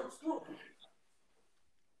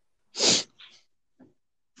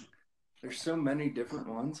 There's so many different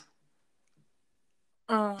ones.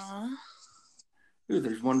 Ooh,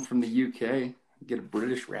 there's one from the UK. Get a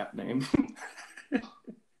British rap name.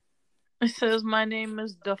 It says my name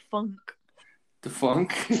is Defunk.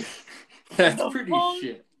 Defunk? That's The pretty funk.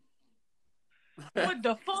 shit. What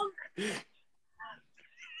the fuck?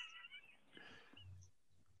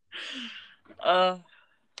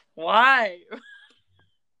 Why?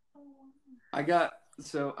 I got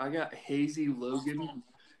Hazy Logan,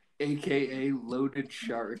 aka Loaded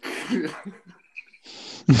Shark.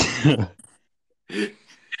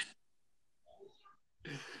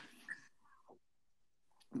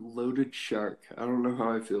 Loaded Shark. I don't know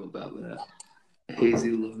how I feel about that.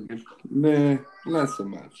 Hazy Logan. Meh, not so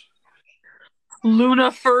much.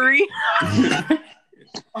 Luna Furry.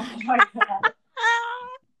 Oh my god.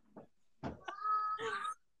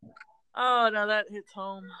 Oh no, that hits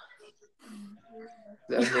home.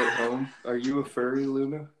 That hit home. Are you a furry,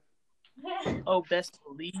 Luna? Oh, best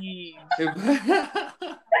believe.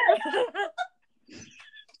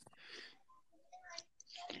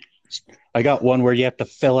 I got one where you have to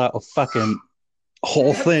fill out a fucking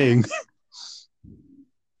whole thing.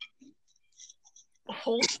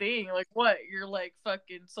 Whole thing? Like what? You're like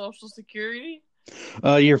fucking Social Security?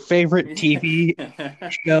 Your favorite TV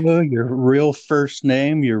show, your real first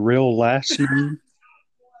name, your real last name.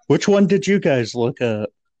 Which one did you guys look up?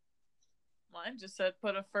 Mine just said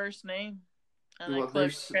put a first name. And Well, I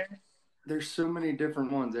clicked okay. There's so many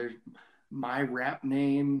different ones. There's my rap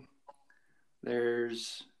name.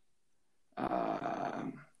 There's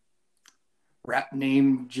rap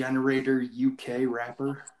name generator UK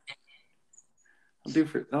rapper.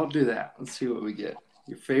 I'll do that. Let's see what we get.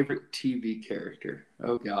 Your favorite TV character.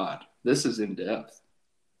 Oh God, this is in depth.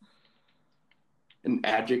 An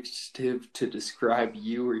adjective to describe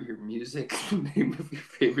you or your music. The name of your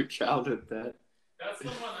favorite childhood pet. That's the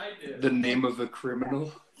one I did. The name of a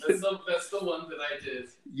criminal. That's the one that I did.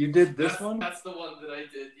 You did this one? That's the one that I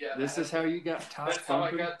did, yeah. This is how you got tots That's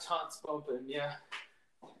bumping? how I got tots bumping, yeah.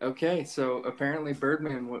 Okay, so apparently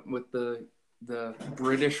Birdman went with the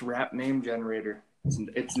British rap name generator.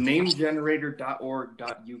 It's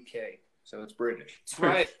namegenerator.org.uk, so it's British. That's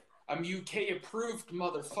right. I'm UK approved,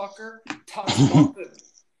 motherfucker. Tots bumping.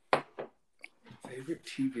 Favorite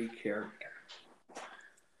TV character?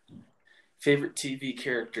 Favorite TV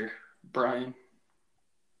character? Brian.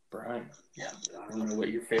 Yeah, I don't know what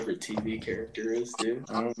your favorite TV character is, dude.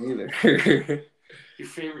 I don't either. Your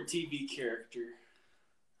favorite TV character?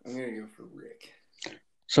 I'm gonna go for Rick.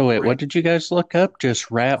 So wait, what did you guys look up? Just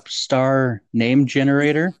rap star name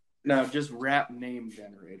generator? No, just rap name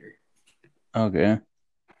generator. Okay.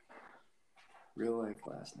 Real life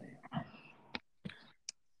last name.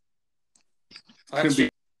 Could be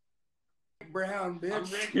Rick Brown, bitch. I'm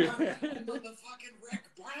Rick Brown. Motherfucking Rick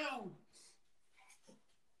Brown.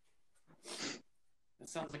 That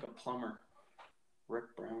sounds like a plumber.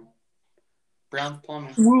 Rick Brown. Brown's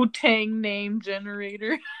Plumbing. Wu-Tang name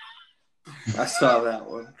generator. I saw that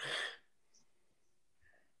one.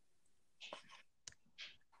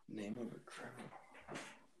 Name of a criminal.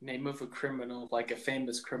 Name of a criminal, like a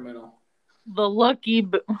famous criminal. The Lucky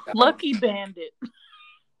Bandit.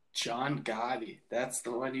 John Gotti. That's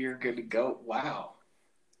the one you're going to go. Wow.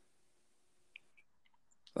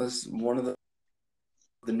 That's one of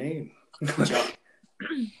the name.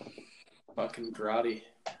 Fucking Gotti.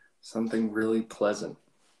 Something really pleasant.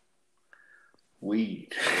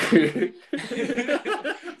 Weed.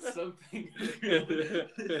 Something.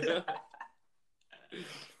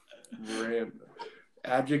 Random.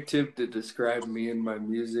 Adjective to describe me and my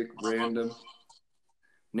music. Random.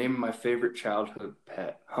 Name my favorite childhood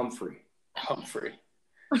pet. Humphrey.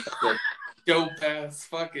 That's a dope ass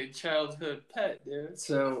fucking childhood pet, dude.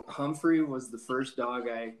 So Humphrey was the first dog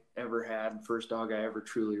I ever had. First dog I ever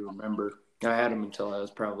truly remember. I had him until I was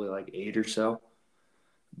probably like 8 or so.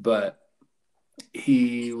 But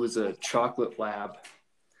he was a chocolate lab.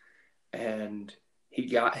 And he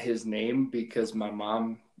got his name because my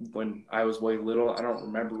mom, when I was way little, I don't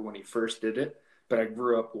remember when he first did it, but I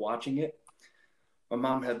grew up watching it. My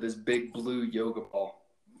mom had this big blue yoga ball,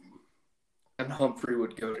 and Humphrey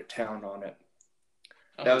would go to town on it.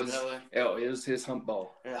 It was his hump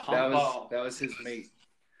ball. Yeah, that was his mate.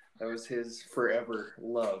 That was his forever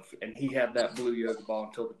love, and he had that blue yoga ball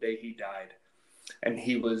until the day he died. And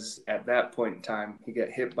he was, at that point in time, he got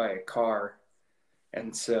hit by a car.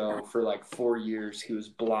 And so for like 4 years, he was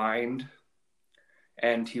blind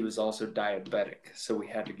and he was also diabetic. So we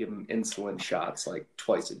had to give him insulin shots like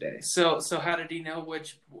twice a day. So how did he know where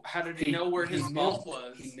his ball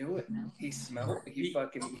was? He knew it. He smelled it. He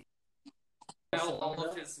fucking smelled all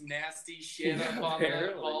of his nasty shit up on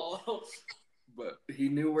that ball. But he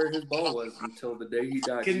knew where his ball was until the day he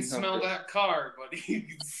died. He can smell that car, but he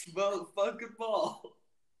can smell the fucking ball.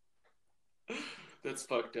 That's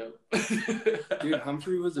fucked up. Dude,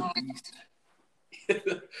 Humphrey was a beast.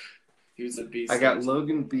 He was a beast. I got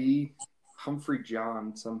Logan B, Humphrey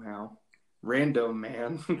John somehow. Rando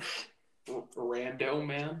Man. Rando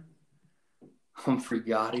Man? Humphrey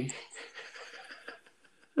Gotti.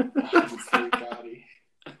 Humphrey Gotti.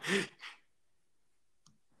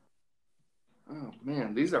 Oh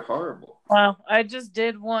man, these are horrible. Wow, I just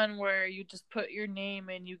did one where you just put your name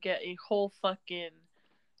and you get a whole fucking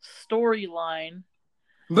storyline.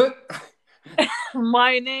 But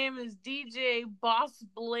My name is DJ Boss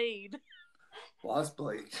Blade. Boss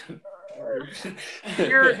Blade.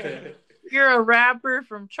 You're a rapper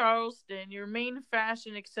from Charleston. Your main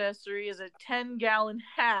fashion accessory is a 10-gallon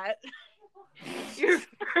hat. Your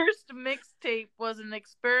first mixtape was an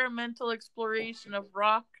experimental exploration of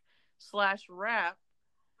rock/rap.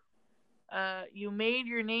 You made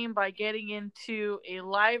your name by getting into a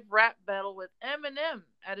live rap battle with Eminem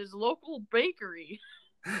at his local bakery.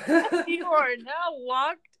 You are now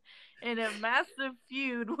locked in a massive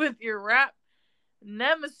feud with your rap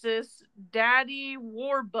nemesis, Daddy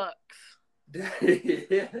Warbucks.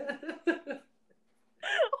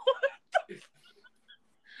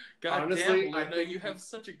 God Honestly, damn, I Luna, think you have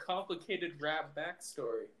such a complicated rap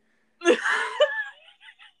backstory.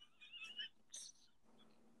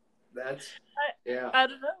 That's yeah. I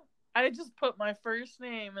don't know. I just put my first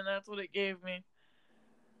name and that's what it gave me.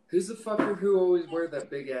 Who's the fucker who always wear that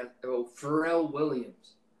big ass? Oh, Pharrell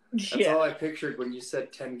Williams. That's all I pictured when you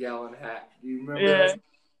said 10-gallon hat. Do you remember that?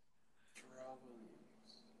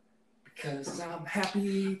 Because I'm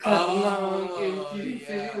happy. Come along if you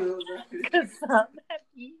feel right. Because I'm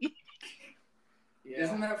happy. Yeah.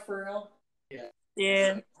 Isn't that Pharrell? Yeah.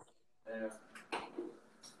 Yeah.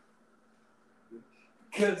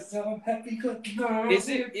 Because I'm happy. Is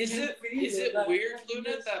it weird,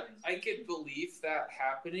 Luna, that I could believe that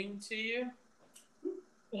happening to you?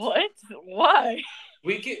 What? Why?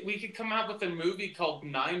 We could come out with a movie called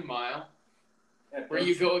 9 Mile, where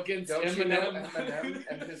you go against Eminem. Eminem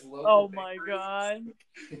and his local Oh my bakeries? god.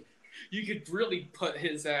 You could really put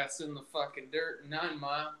his ass in the fucking dirt. 9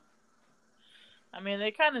 Mile. I mean,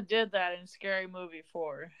 they kind of did that in Scary Movie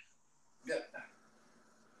 4. Yeah.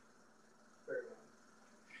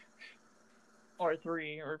 Or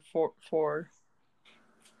 3, or 4.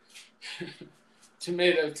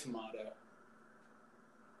 Tomato.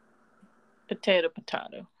 Potato.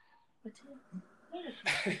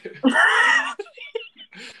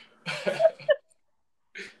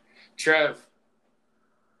 Trev's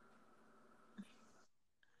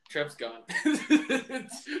gone.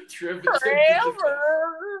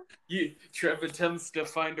 Trev attempts to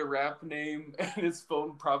find a rap name, and his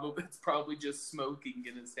phone it's probably just smoking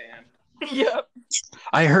in his hand. Yep.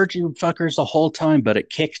 I heard you fuckers the whole time, but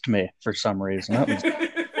it kicked me for some reason.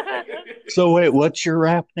 So wait, what's your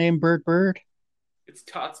rap name, Bird? It's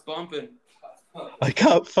Tots Bumpin'. I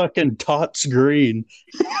got fucking Tots Green.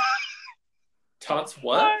 Tots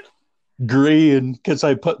what? Green, because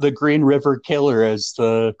I put the Green River Killer as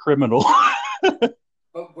the criminal. But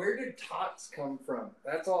where did Tots come from?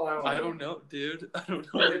 That's all I want. I don't know, dude. I don't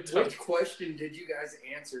know. Which question did you guys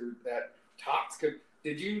answer that Tots could?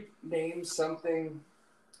 Did you name something?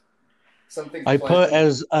 I put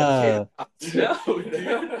as No, dude.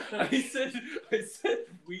 I said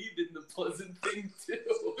weed in the pleasant thing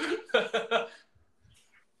too.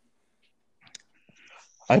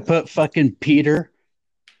 I put fucking Peter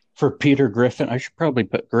for Peter Griffin. I should probably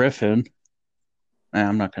put Griffin. Nah,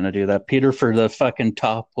 I'm not gonna do that. Peter for the fucking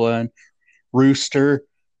top one. Rooster,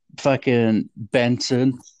 fucking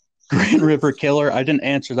Benson, Green River Killer. I didn't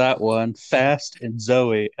answer that one. Fast and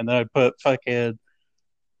Zoe, and then I put fucking.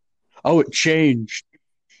 Oh, it changed.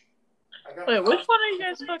 Wait, which one are you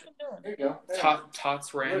guys fucking doing? There you go.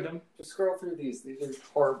 Tots random. Just scroll through these. These are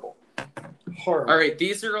horrible. Horrible. All right,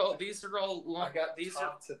 these are all. I got these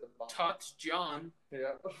Tots at the bottom. Tots John.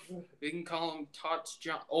 Yeah. We can call him Tots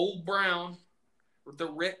John. Old Brown, the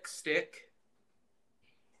Rick Stick.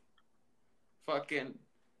 Fucking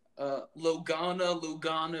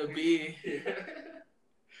Lugana B.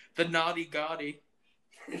 The Naughty Gotti.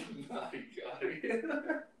 Naughty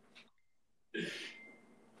Gotti.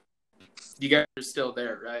 You guys are still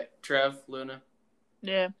there, right? Trev, Luna?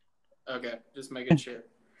 Yeah. Okay, just making sure.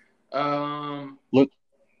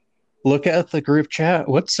 Look at the group chat.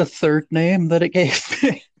 What's the third name that it gave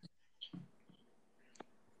me?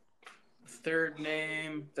 Third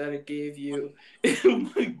name that it gave you.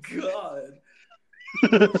 Oh my god.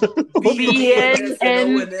 BNNSON.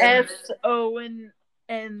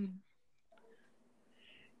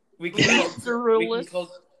 We can Cerulus.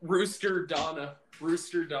 call Rooster Donna.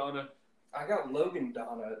 I got Logan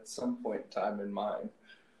Donna at some point in time in mind.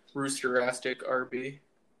 Roosterastic RB.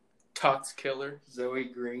 Tots Killer. Zoe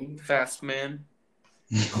Green. Fast Man.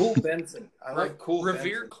 Cool Benson. I like Cool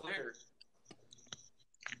Revere Benson.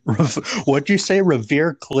 Claire. What'd you say?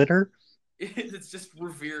 Revere Clitter? It's just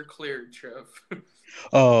Revere cleared, Trev.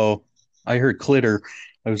 Oh, I heard clitter.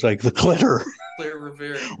 I was like, the clitter. Clear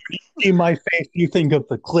Revere. See my face, you think of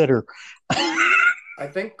the clitter. I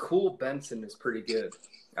think Cool Benson is pretty good.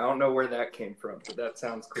 I don't know where that came from, but that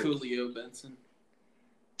sounds cool. Coolio Benson.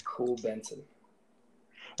 Cool Benson.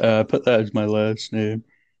 Put that as my last name.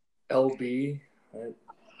 LB. Where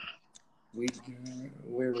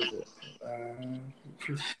was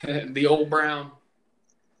it? The Old Brown.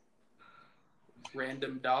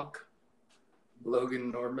 Random Doc.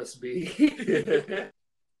 Logan Normus B.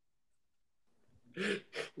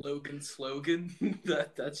 Logan Slogan.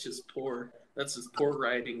 That's just poor. That's just poor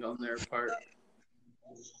writing on their part.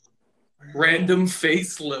 Random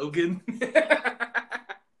Face Logan.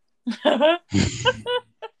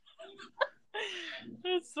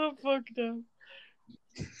 That's so fucked up.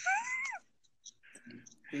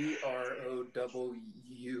 BROW.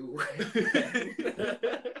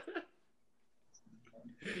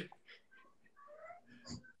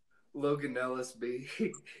 Logan Ellis B.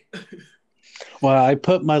 Well, I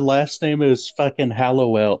put my last name as fucking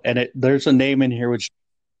Hallowell, and there's a name in here which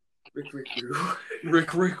Rick Roo.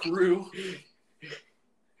 Rick Roo.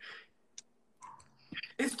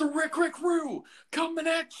 It's the Rick Roo coming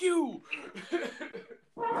at you.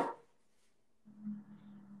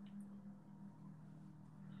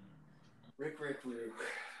 Rick Roo.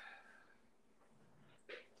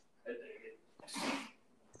 I dig it.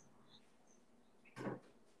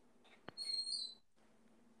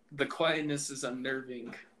 The quietness is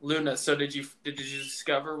unnerving. Luna, so did you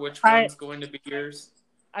discover which one's going to be yours?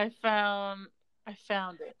 I found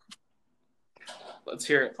it. Let's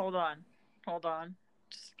hear it. Hold on.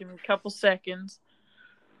 Just give me a couple seconds.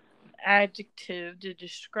 Adjective to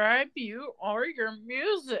describe you or your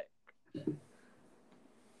music.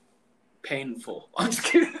 Painful. I'm just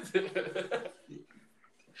kidding.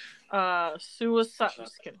 Suicide.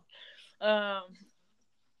 Just kidding.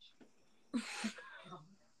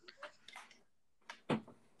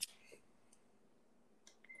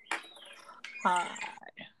 Hi.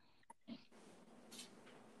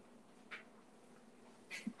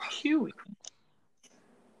 Huey.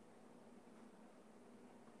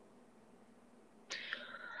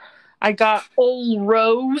 I got Old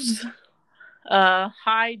Rose.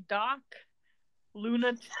 Hi Doc.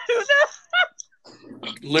 Luna Tuna.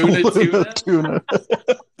 Luna Tuna.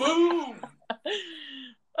 Boom.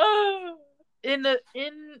 In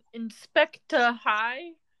Inspector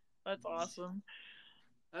High. That's awesome.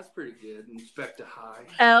 That's pretty good. Inspector High.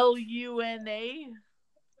 Luna.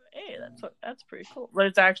 Hey, that's pretty cool. But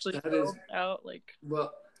it's actually spelled out like.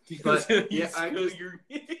 Well, but yeah, I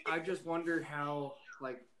just wonder how,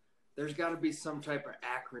 like, there's got to be some type of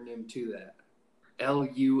acronym to that.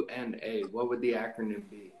 LUNA. What would the acronym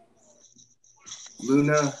be?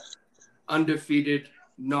 Luna, undefeated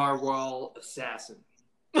narwhal assassin.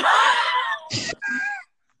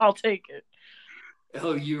 I'll take it.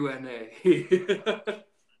 LUNA.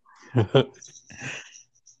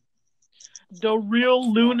 The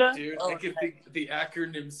real Luna. Dude, I can think the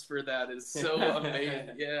acronyms for that is so amazing.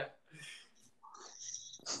 Yeah.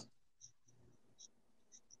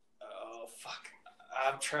 Oh, fuck.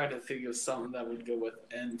 I'm trying to think of something that would go with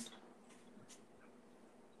N.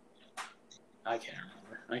 I can't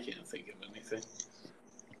remember. I can't think of anything.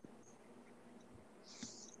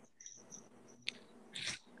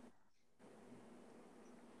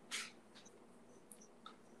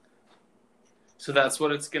 So that's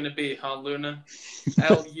what it's going to be, huh, Luna?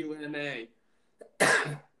 LUNA.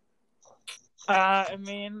 I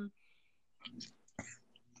mean,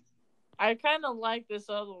 I kind of like this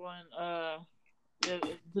other one.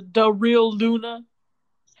 The real Luna.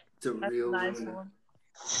 The That's real a nice Luna. one.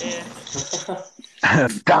 Yeah.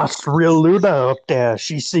 That's real Luna up there.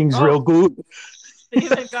 She sings real good. They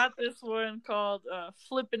even got this one called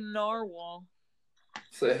Flippin' Narwhal.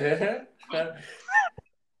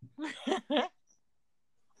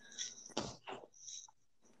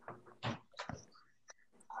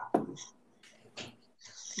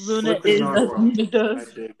 Luna Flippin' is narwhal. as Luna I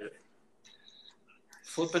does. dig it.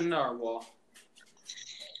 Flippin' narwhal.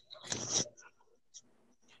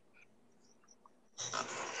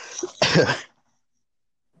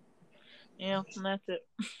 Yeah, and that's it.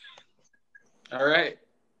 All right.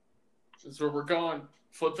 That's where we're going.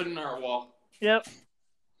 Flippin' narwhal. Yep.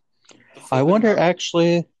 I wonder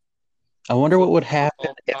what would happen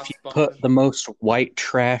if you put the most white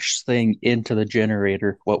trash thing into the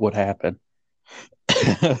generator. What would happen?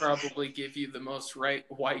 Probably give you the most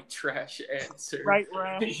white trash answer Right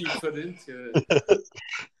round. you put into it.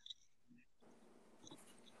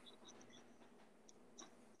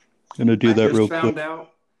 Gonna do that real quick. I just found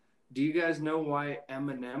out Do you guys know why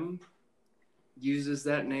Eminem uses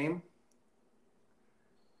that name?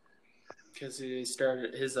 Because he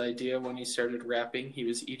started his idea when he started rapping. He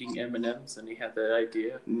was eating M&Ms and he had that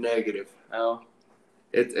idea. Negative. Oh,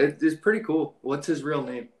 It's pretty cool. What's his real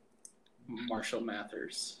name? Marshall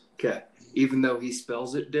Mathers. Okay. Even though he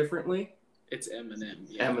spells it differently? It's Eminem.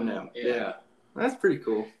 Yeah. Eminem. Yeah. Yeah. That's pretty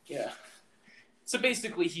cool. Yeah. So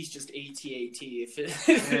basically, he's just AT-AT if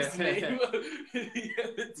his name.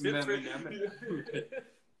 Eminem.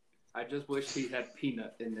 I just wish he had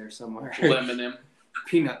peanut in there somewhere. Leminem.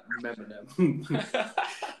 Peanut Eminem.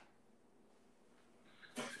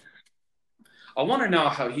 I want to know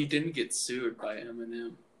how he didn't get sued by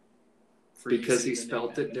Eminem. Because he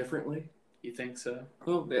spelled it differently? You think so?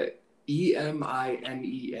 Well,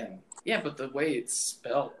 Eminem. Yeah, but the way it's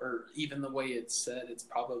spelled, or even the way it's said, it's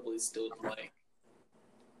probably still like,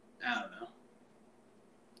 I don't know.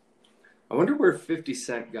 I wonder where 50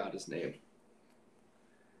 Cent got his name.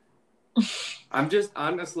 I'm just,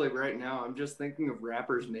 honestly, right now, I'm just thinking of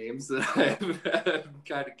rappers' names that I'm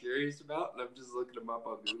kind of curious about, and I'm just looking them up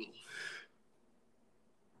on Google.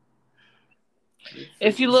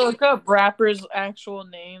 If you look up rappers' actual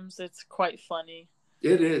names, it's quite funny.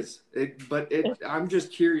 It is. I'm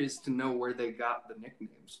just curious to know where they got the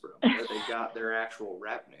nicknames from, where they got their actual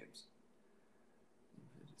rap names.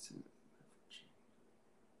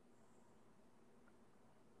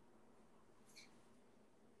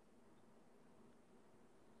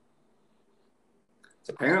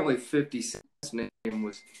 So apparently 50 Cent's name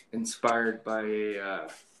was inspired by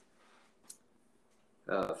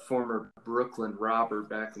a former Brooklyn robber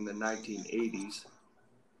back in the 1980s.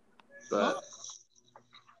 But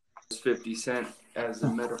 50 Cent as a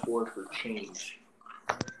metaphor for change.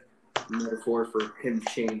 Metaphor for him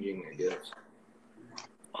changing, I guess.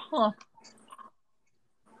 Huh.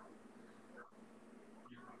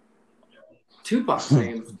 Tupac's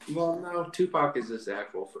name. Well, no, Tupac is his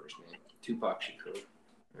actual first name. Tupac Shakur.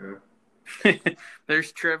 Yeah.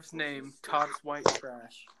 There's Trev's name, Todd's White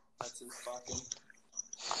Trash. That's his fucking.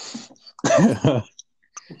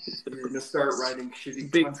 You're gonna start writing shitty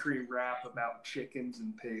country rap about chickens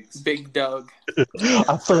and pigs. Big Doug.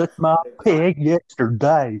 I fucked my pig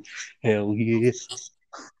yesterday. Hell yeah.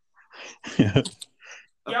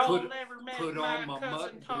 Y'all never met put my on my cousin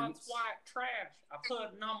mutton Todd's boots. White Trash. I put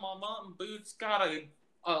on my mutton boots, got a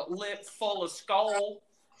lip full of skull.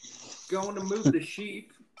 Going to move the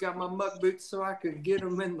sheep. Got my muck boots so I could get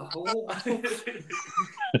them in the hole.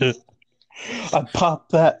 I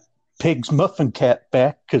popped that pig's muffin cap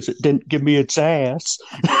back because it didn't give me its ass.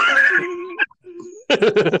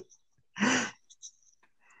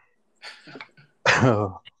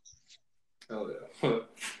 Oh. Oh, yeah.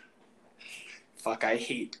 Fuck,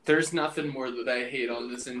 there's nothing more that I hate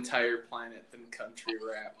on this entire planet than country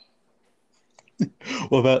rap.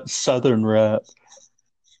 What about Southern rap?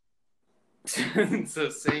 It's the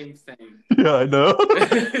same thing. Yeah, I know.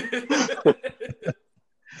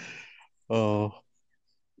 Oh.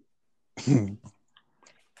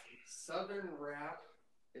 Southern rap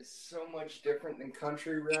is so much different than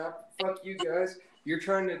country rap. Fuck you guys. You're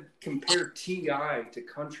trying to compare T.I. to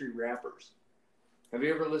country rappers. Have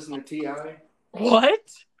you ever listened to T.I.?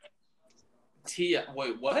 What?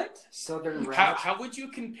 Wait, what? Southern rap. How would you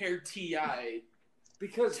compare T.I.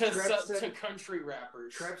 Because to country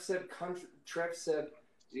rappers? Trev said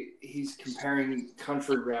he's comparing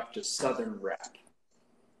country rap to Southern rap.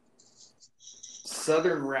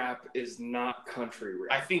 Southern rap is not country rap.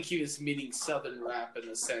 I think he was meaning Southern rap in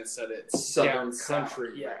the sense that it's Southern down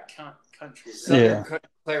country south. rap. Yeah, country rap. Southern Yeah.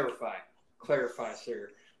 Clarify, sir.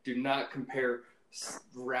 Do not compare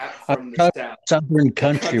rap from the South. Southern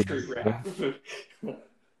country rap.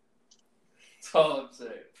 That's all I'm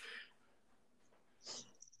saying.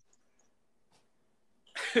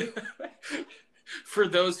 For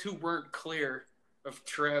those who weren't clear of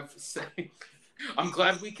Trev saying, I'm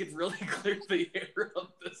glad we could really clear the air on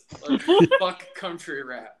this one. Fuck country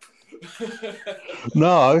rap.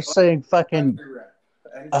 No, I was saying fucking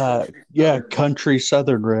Country rap. country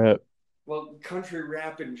Southern rap. Well, country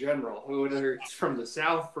rap in general, whether it's from the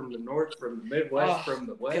South, from the North, from the Midwest, from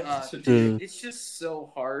the West. Dude, it's just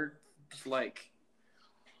so hard. Like,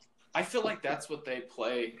 I feel like that's what they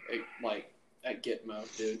play at Gitmo,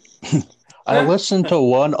 dude. I listened to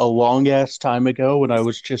one a long ass time ago when I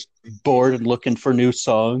was just bored and looking for new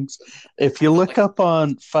songs. If you look up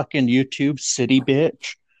on fucking YouTube, City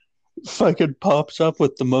Bitch, fucking pops up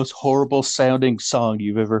with the most horrible sounding song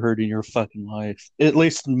you've ever heard in your fucking life. At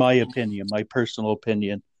least in my opinion, my personal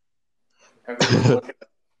opinion.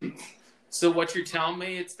 So what you're telling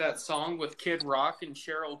me, it's that song with Kid Rock and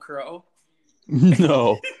Sheryl Crow?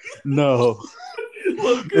 No. No.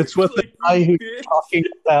 It's with the guy who's talking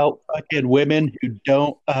about fucking women who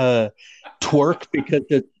don't twerk because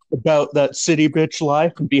it's about that city bitch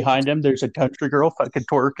life, and behind him there's a country girl fucking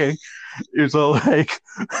twerking. It's all like,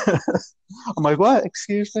 I'm like, what?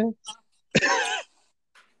 Excuse me?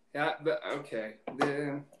 Yeah, but okay.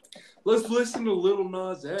 Then let's listen to Lil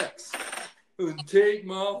Nas X and take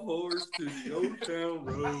my horse to the old town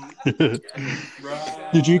road.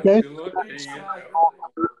 Did you guys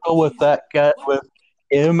go with that guy with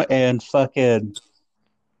him and fucking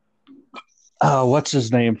what's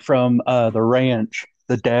his name from the ranch?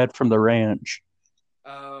 The dad from the ranch.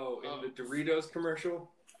 Oh, in the Doritos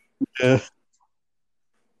commercial? Yeah.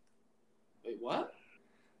 Wait, what?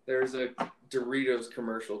 There's a Doritos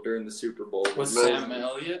commercial during the Super Bowl. With Sam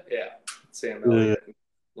Elliott? Yeah, Sam Elliott and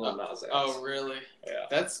Lil Nas X. Oh, really? Yeah.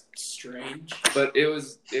 That's strange. But it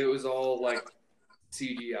was all like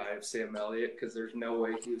CGI of Sam Elliott because there's no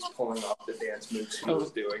way he was pulling off the dance moves he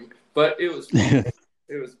was doing. But it was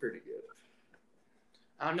pretty good.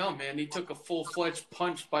 I don't know, man. He took a full-fledged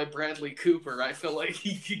punch by Bradley Cooper. I feel like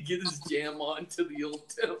he could get his jam on to the old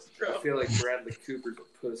town I feel like Bradley Cooper's a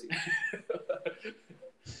pussy.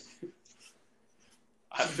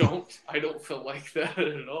 I don't feel like that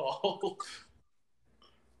at all.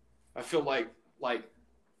 I feel like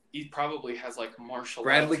he probably has like martial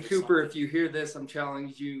Bradley arts or Cooper, something. if you hear this, I'm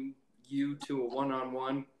challenging you to a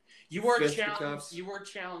one-on-one. You are fisticuffs.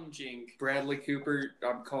 challenging. Bradley Cooper,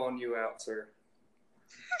 I'm calling you out, sir.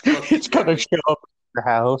 He's gonna show up at your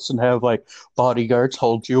house and have like bodyguards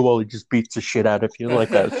hold you while he just beats the shit out of you, like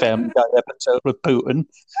that Family Guy episode with Putin.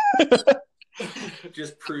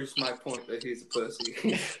 Just proves my point that he's a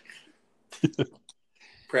pussy.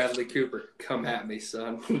 Bradley Cooper, come at me,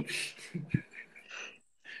 son.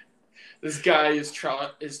 This guy is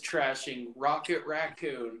trashing Rocket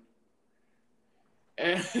Raccoon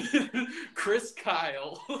and Chris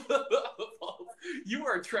Kyle. You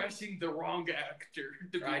are trashing the wrong actor.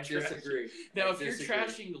 I disagree. Now, if you're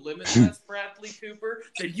trashing Limitless Bradley Cooper,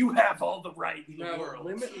 then you have all the right in the world.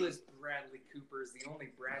 Limitless Bradley Cooper is the only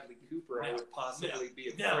Bradley Cooper I would possibly be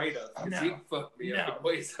afraid of. Because he'd fuck me up in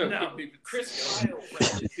ways I wouldn't even Chris Kyle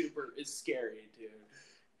Bradley Cooper is scary, dude.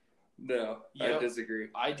 No, I disagree.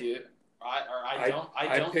 I do. I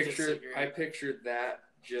don't disagree. I pictured that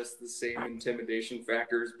just the same intimidation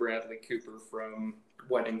factor as Bradley Cooper from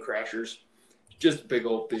Wedding Crashers. Just big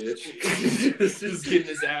old bitch. Just getting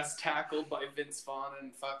his ass tackled by Vince Vaughn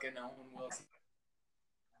and fucking Owen Wilson.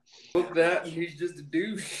 Look that, and he's just a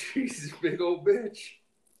douche. He's a big old bitch.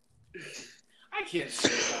 I can't say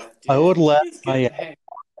that, dude. I would laugh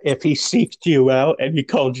if he seeked you out and he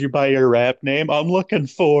called you by your rap name. I'm looking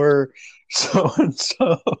for so and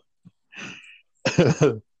so.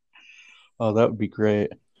 Oh, that would be great.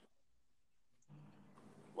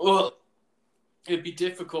 Well, it'd be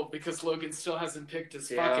difficult because Logan still hasn't picked his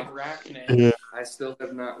fucking rap name. Yeah. I still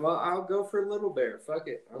have not. Well, I'll go for Little Bear. Fuck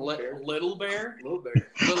it. Little Bear? Little Bear.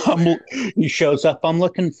 Little Bear. He shows up. I'm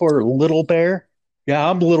looking for Little Bear. Yeah,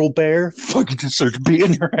 I'm Little Bear. Fucking just starts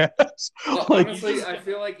beating your ass. Well, Like, honestly, I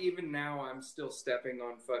feel like even now I'm still stepping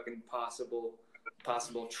on fucking possible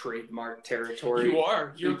trademark territory. You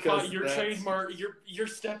are. Your Because trademark. You're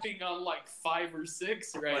stepping on like 5 or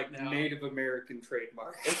 6 right like now. Native American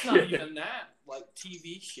trademark. It's not even that. Like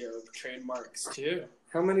TV show trademarks too.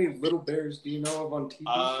 How many Little Bears do you know of on TV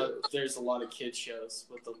shows? There's a lot of kid shows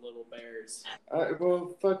with the little bears.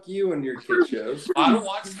 Well, fuck you and your kid shows. I don't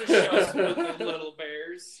watch the shows with the little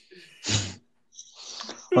bears.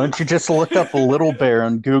 why don't you just look up a Little Bear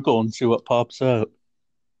on Google and see what pops up?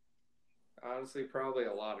 Honestly, probably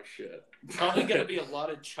a lot of shit. Probably gonna be a lot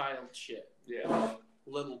of child shit. Yeah.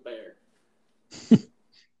 Little bear.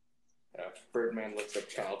 Birdman looks up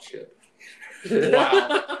child shit.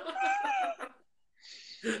 Wow.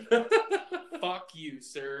 Fuck you,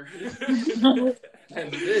 sir.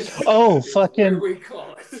 And this fucking we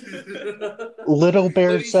call it. Little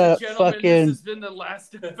Bear's Ladies and gentlemen, fucking. This has been the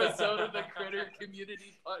last episode of the Critter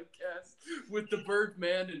Community Podcast with the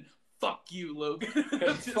Birdman and fuck you, Logan.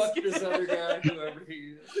 Fuck this other guy, whoever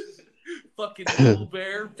he is. Fucking Little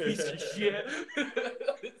Bear, piece of shit.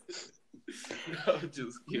 No,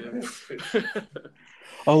 just kidding.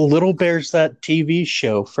 Oh, Little Bear's that TV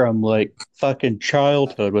show from like fucking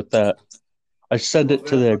childhood with that. I sent it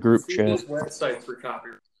to the group See chat. those websites for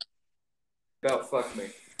copyright. About fuck me.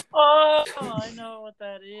 Oh, I know what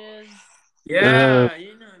that is. Yeah,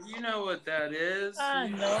 you know what that is. I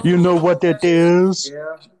know. You know what it is?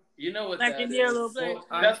 Yeah. You know what Black that and is. yellow, black.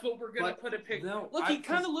 Well, That's what we're gonna but- put a picture. no, Look, he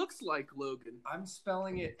kind of looks like Logan. I'm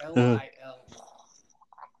spelling it Lil.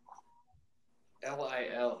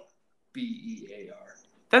 Lilbear.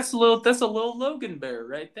 That's a little Logan Bear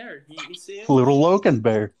right there. You see him? Little Logan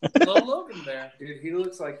Bear. Little Logan Bear. Dude, he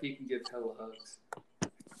looks like he can give hella hugs.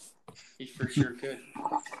 He for sure could.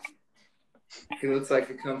 He looks like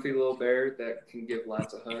a comfy little bear that can give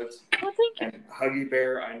lots of hugs. Well, thank you. And Huggy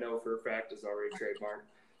Bear, I know for a fact, is already trademarked.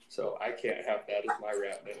 So I can't have that as my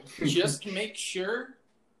rap name. Just make sure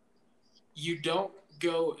you don't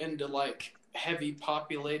go into like heavy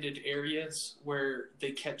populated areas where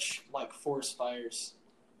they catch like forest fires.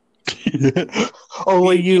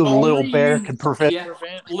 Only you, Only little bear, you- can prevent. Yeah,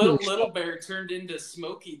 little bear turned into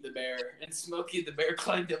Smokey the Bear, and Smokey the Bear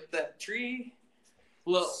climbed up that tree.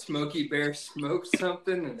 Little Smokey Bear smoked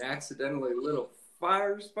something and accidentally lit a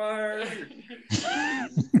fire.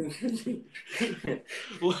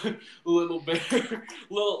 little bear,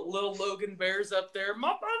 little Logan Bear's up there.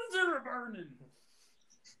 My buns are burning.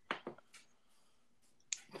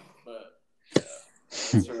 But yeah,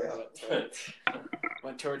 that's where I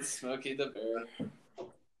went towards Smokey the Bear.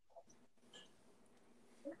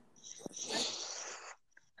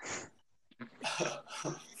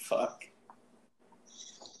 Fuck.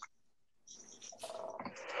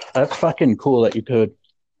 That's fucking cool that you could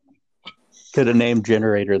have named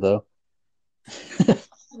generator though.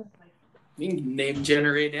 You can name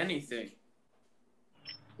generate anything.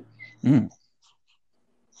 Mm.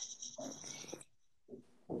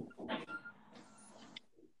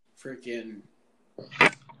 Freaking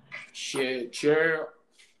shit, sure.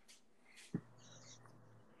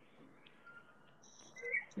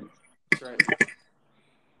 That's right.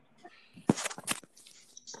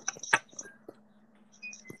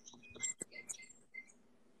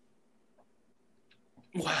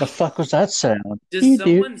 Wow. The fuck was that sound? Does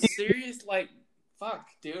someone serious like fuck,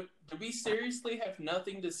 dude? Do we seriously have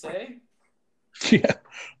nothing to say? Yeah.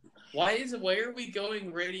 Why are we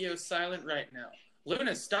going radio silent right now?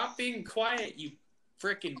 Luna, stop being quiet, you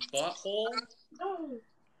freaking butthole.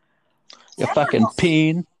 You fucking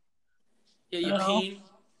peen. Yeah, you No.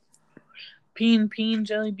 peen. Peen,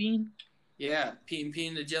 jelly bean. Yeah, peen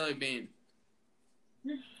the jelly bean.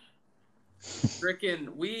 Frickin',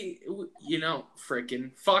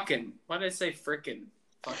 fucking. Why did I say frickin'?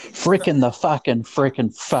 Fucking. Frickin' the fucking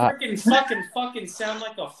fuck. Fucking sound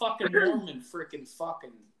like a fucking Mormon. Frickin'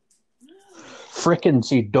 fucking. Frickin'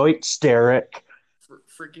 Sie Deutsch, Derek.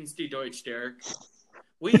 Frickin' Steve Deutsch, Derek.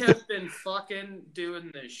 We have been fucking doing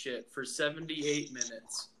this shit for 78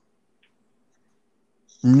 minutes.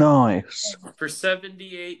 Nice. For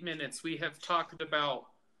 78 minutes, we have talked about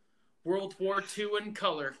World War II in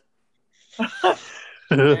color.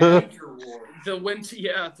 The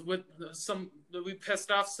winter, with we pissed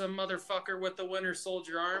off some motherfucker with the Winter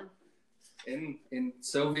Soldier arm in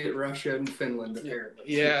Soviet Russia and Finland, apparently.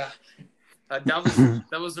 Yeah,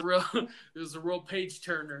 that was a real page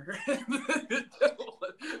turner.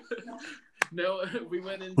 No, we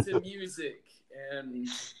went into music and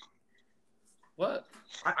what?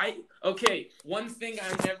 Okay. One thing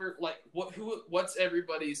I never like. What's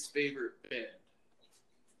everybody's favorite band?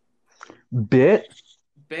 Bit?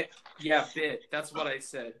 Bit. Yeah, Bit. That's what I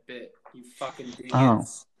said. Bit. You fucking idiots. Oh.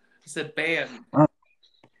 I said band.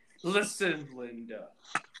 Listen, Linda.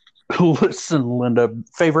 Listen, Linda.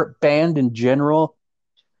 Favorite band in general?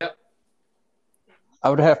 Yep. I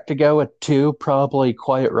would have to go with 2, probably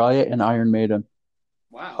Quiet Riot and Iron Maiden.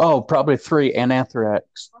 Wow. Oh, probably 3, and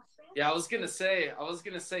Anthrax. Yeah, I was gonna say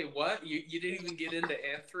what? You didn't even get into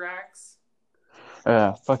Anthrax?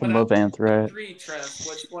 Fucking love Anthrax. 3, Trev.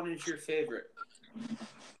 Which one is your favorite?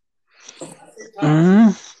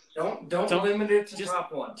 Don't limit it to just,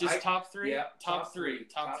 top one. Just top 3? Yeah, Top three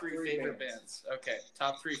favorite bands. Okay,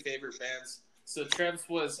 top 3 favorite bands. So Trev's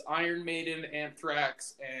was Iron Maiden,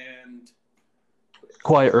 Anthrax, and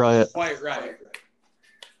Quiet Riot. Quiet Riot.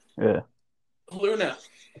 Yeah. Luna.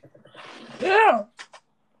 Yeah.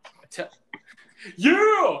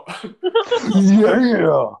 Yeah!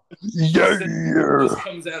 Yeah. This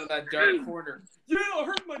comes out of that dark corner. Yeah, I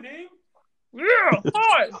heard my name. Yeah.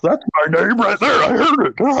 Hi. That's my name right there. I heard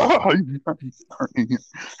it.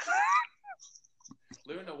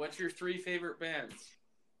 Luna, what's your 3 favorite bands?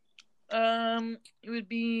 It would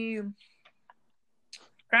be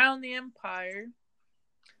Crown the Empire.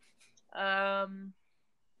 I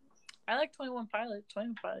like 21 Pilots.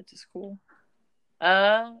 21 Pilots is cool.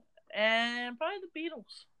 And probably the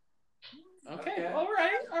Beatles. Okay, all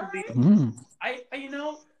right. Mm.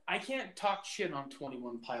 I can't talk shit on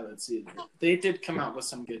 21 Pilots either. They did come out with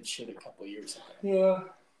some good shit a couple years ago.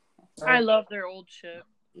 Yeah. I love their old shit.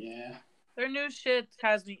 Yeah. Their new shit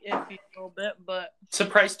has me iffy a little bit, but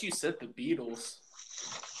Surprised you said the Beatles.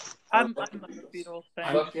 I'm a Beatles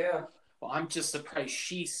fan. Fuck yeah. Well, I'm just surprised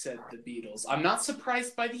she said the Beatles. I'm not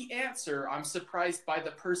surprised by the answer. I'm surprised by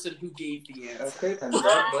the person who gave the answer. Okay, then,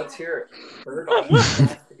 Doug, let's hear it. Third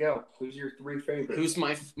has to go. Who's your three favorites? Who's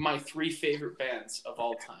my three favorite bands of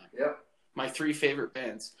all time? Yep. My three favorite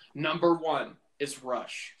bands. Number 1 is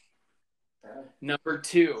Rush. Okay. Number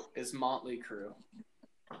 2 is Motley Crue.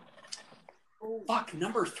 Fuck,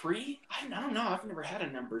 number 3? I don't know. I've never had a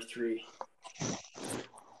number 3.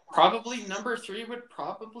 Probably number 3 would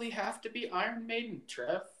probably have to be Iron Maiden,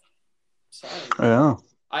 Trev. Sorry. Yeah.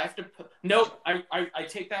 I have to put... No, I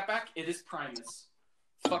take that back. It is Primus.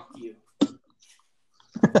 Fuck you.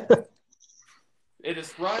 It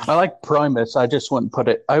is Rush. I like Primus. I just wouldn't put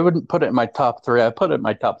it. I wouldn't put it in my top 3. I put it in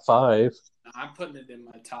my top 5. I'm putting it in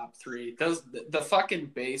my top 3. The fucking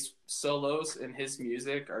bass solos in his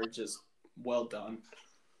music are just well done.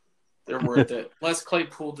 They're worth it. Les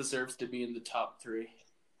Claypool deserves to be in the top 3.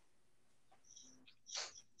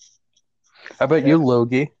 How about you,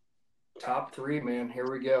 Logie? Top 3, man.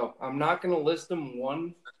 Here we go. I'm not going to list them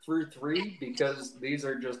 1 through 3 because these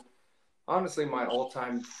are just honestly my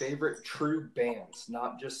all-time favorite true bands,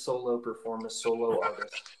 not just solo performers, solo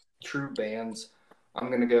artists. True bands. I'm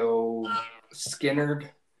going to go Skynyrd,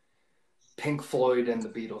 Pink Floyd, and the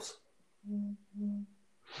Beatles.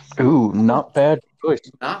 Ooh, not bad choice.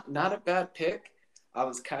 Not a bad pick. I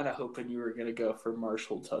was kind of hoping you were going to go for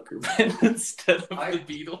Marshall Tucker Band instead of the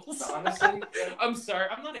Beatles. Honestly, I'm sorry.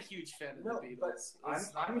 I'm not a huge fan of the Beatles.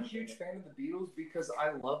 I'm a huge fan of the Beatles because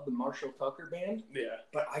I love the Marshall Tucker Band, Yeah.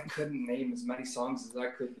 but I couldn't name as many songs as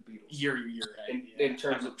I could the Beatles. You're right. In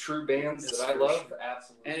terms of true bands It's that I for love, sure.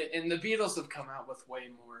 absolutely. And the Beatles have come out with way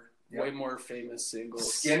more famous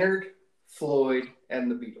singles. Skynyrd, Floyd, and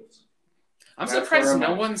the Beatles. I'm That's surprised where I'm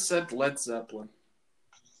no at. one said Led Zeppelin.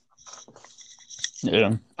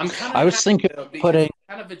 Yeah. I'm kind of. I was thinking though, because putting- it's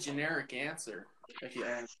kind of a generic answer if you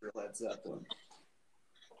answer Led Zeppelin.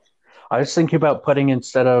 I was thinking about putting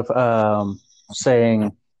instead of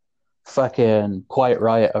saying fucking Quiet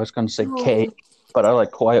Riot, I was going to say Cake, but I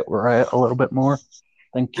like Quiet Riot a little bit more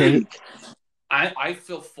than Cake. I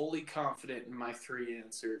feel fully confident in my 3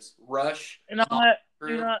 answers. Rush. And I'll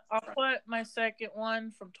Crew. put my second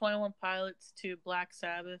one from 21 Pilots to Black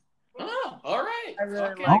Sabbath. Oh, all right. I really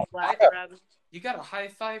Fucking- like Black Sabbath. You got a high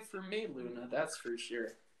five from me, Luna. That's for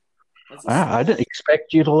sure. That's a Wow, I didn't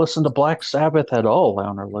expect you to listen to Black Sabbath at all,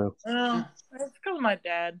 Lou. Well, it's because of my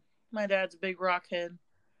dad. My dad's a big rock head.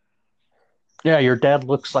 Yeah, your dad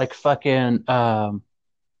looks like fucking what's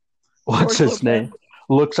George his Lopez. name?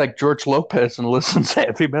 Looks like George Lopez and listens to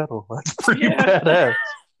heavy metal. That's pretty Yeah. badass.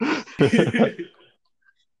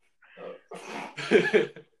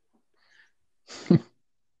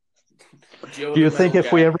 Joe Do you the think Metal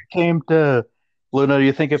if we Guy. ever came to Luna, do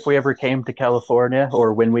you think if we ever came to California,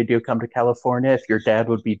 or when we do come to California, if your dad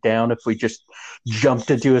would be down if we just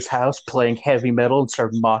jumped into his house playing heavy metal and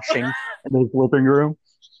started moshing in his living room?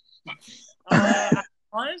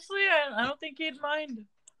 Honestly, I don't think he'd mind.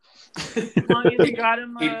 As long as he got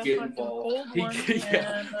him He'd a get fucking involved. cold one.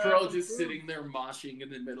 Yeah, and, we're all just food. sitting there moshing in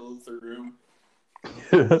the middle of the room.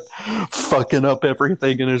 Fucking up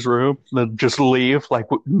everything in his room, then just leave, like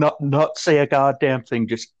not say a goddamn thing.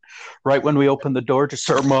 Just right when we open the door, just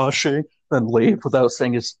start moshing, then leave without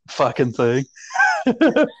saying his fucking thing.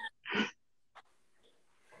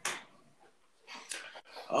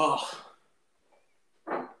 Oh.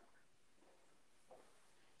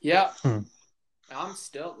 Yeah. I'm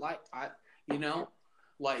still like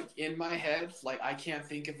in my head, like I can't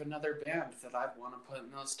think of another band that I'd want to put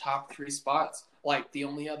in those top 3 spots. Like the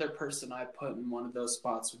only other person I'd put in one of those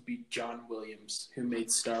spots would be John Williams, who made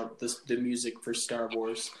the music for Star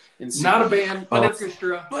Wars. Not a band, Oh.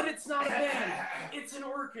 orchestra. But it's not a band. It's an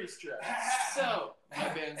orchestra. So my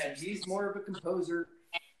band's And he's more of a composer,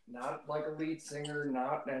 not like a lead singer,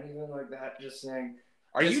 not anything like that. Just saying.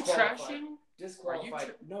 Are you Disqualified. trashing?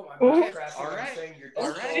 Disqualified. No, I'm Oh. not trashing. All I'm right. saying you're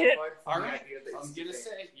All right. disqualified All from the right. idea that I'm it's gonna a band.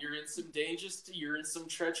 say you're in some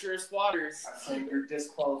treacherous waters I'm saying you're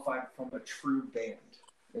disqualified from a true band,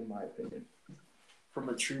 in my opinion. from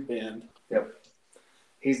a true band. Yep.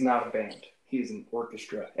 He's not a band. He's an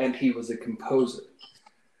orchestra. And he was a composer.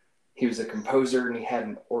 He was a composer and he had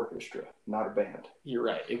an orchestra, not a band. You're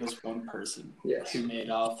right. It was one person Yes. who made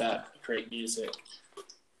all of that great music,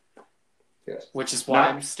 Yes. which is why No,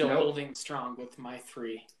 I'm still no. holding strong with my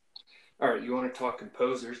 3. All right, you want to talk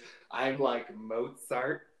composers? I'm like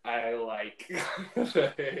Mozart. I like.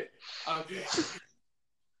 Okay.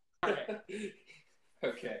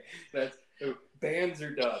 Okay, that's bands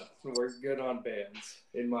are done. We're good on bands,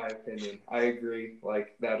 in my opinion. I agree.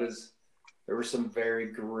 Like there were some very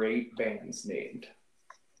great bands named.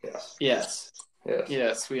 Yes. Yes. Yes.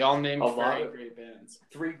 Yes, we all named A lot very of- great bands.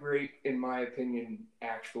 3 great, in my opinion,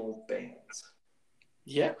 actual bands.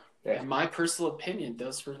 Yeah. Yeah. In my personal opinion,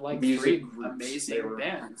 those were like Music 3 groups. They amazing were-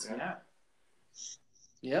 bands. yeah. Yeah.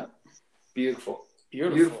 Yeah. Beautiful.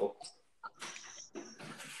 Beautiful.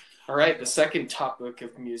 All right, the second topic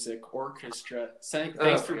of music, orchestra.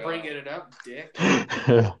 Thanks for God. bringing it up, Dick.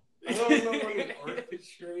 I don't know any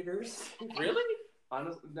orchestrators. Really?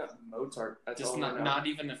 Honestly, no, Mozart. That's Just all I know. not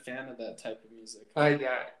even a fan of that type of music.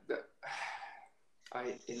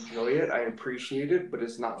 I enjoy it. I appreciate it, but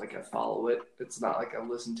it's not like I follow it. It's not like I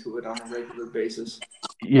listen to it on a regular basis.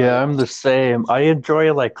 Yeah, I'm the same. I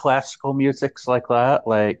enjoy like classical musics like that,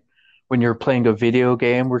 like when you're playing a video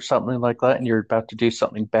game or something like that, and you're about to do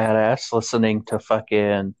something badass, listening to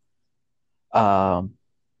fucking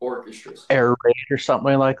Orchestras. Air Raid or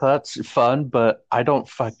something like that's fun. But I don't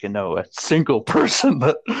fucking know a single person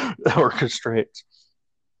that orchestrates.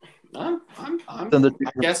 I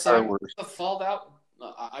guess Star I'm Wars. the fallout.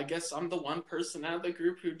 I guess I'm the one person out of the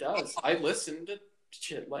group who does. I listen to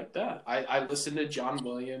shit like that. I listen to John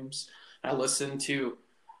Williams. I listen to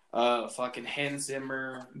fucking Hans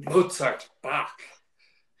Zimmer. Mozart. Bach.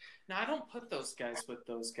 Now I don't put those guys with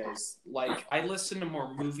those guys. Like I listen to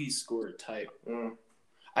more movie score type. Mm.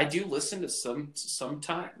 I do listen to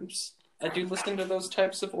sometimes. I do listen to those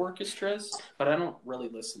types of orchestras, but I don't really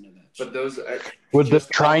listen to that. But those, Would the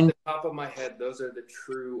just trying? off the top of my head, those are the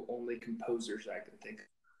true only composers I can think of.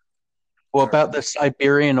 What about the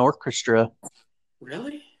Siberian Orchestra?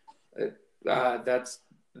 Really? That's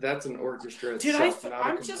an orchestra Dude, itself, not a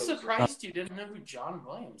I'm just composer. surprised you didn't know who John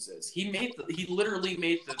Williams is. He literally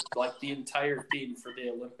made the entire theme for the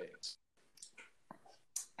Olympics.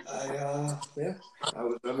 I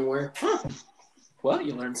was unaware. Well,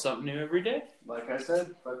 you learn something new every day. Like I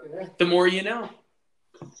said, fucking A. The more you know.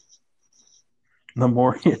 The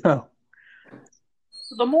more you know.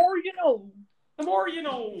 The more you know. The more you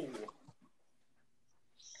know.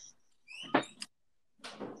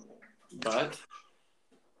 But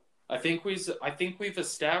I think we've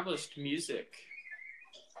established music.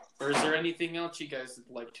 Or is there anything else you guys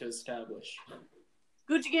would like to establish?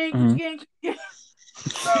 Gucci gang, Gucci gang,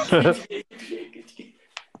 Gucci gang.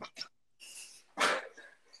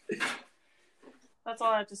 That's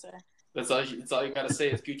all I have to say. That's all you gotta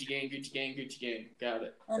say is Gucci gang, Gucci gang, Gucci gang. Got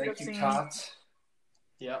it. Thank you, Tots.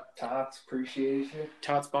 Yep. Tots, appreciate you.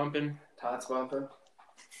 Tots bumping. Tots bumping.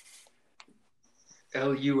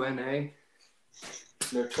 Luna.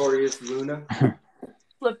 Notorious Luna.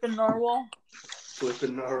 Flippin' Narwhal.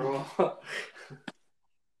 Flippin' Narwhal.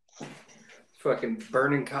 Fucking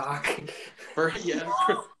burning cock. Yeah.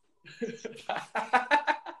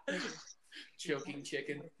 Choking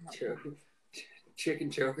chicken.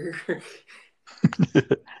 Chicken choker.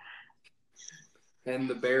 And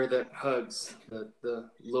the bear that hugs. The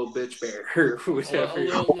little bitch bear. Whatever.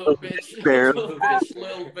 Little bitch bear. Little bitch,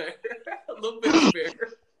 little bear. Little bitch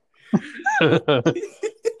bear.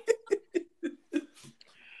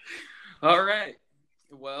 All right.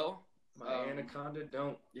 Well, My anaconda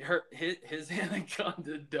don't. His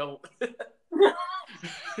anaconda don't.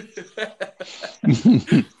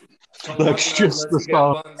 That's just the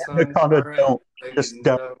song. Anaconda don't. Just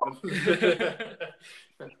don't.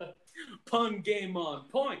 Pun game on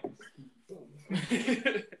point.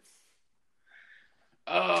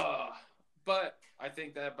 But I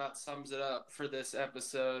think that about sums it up for this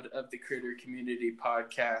episode of the Critter Community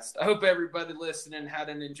Podcast. I hope everybody listening had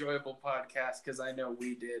an enjoyable podcast because I know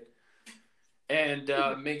we did. And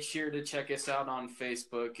make sure to check us out on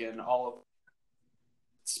Facebook and all of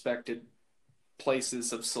expected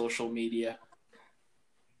places of social media,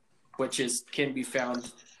 which can be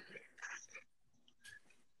found.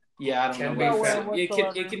 Yeah, I don't know.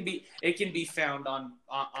 It can be found on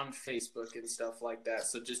Facebook and stuff like that.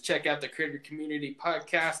 So just check out the Critter Community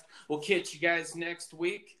Podcast. We'll catch you guys next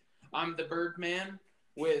week. I'm the Birdman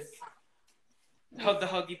with the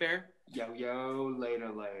Huggy Bear, Yo,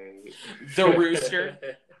 later, late. the Rooster,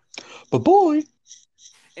 Boy.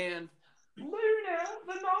 and Luna,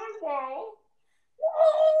 the Narwhal.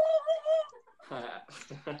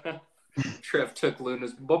 Trev took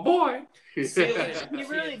Luna's boy. See you later. He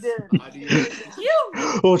really did.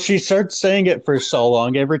 Well, she starts saying it for so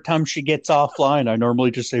long. Every time she gets offline, I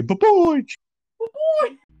normally just say, boy.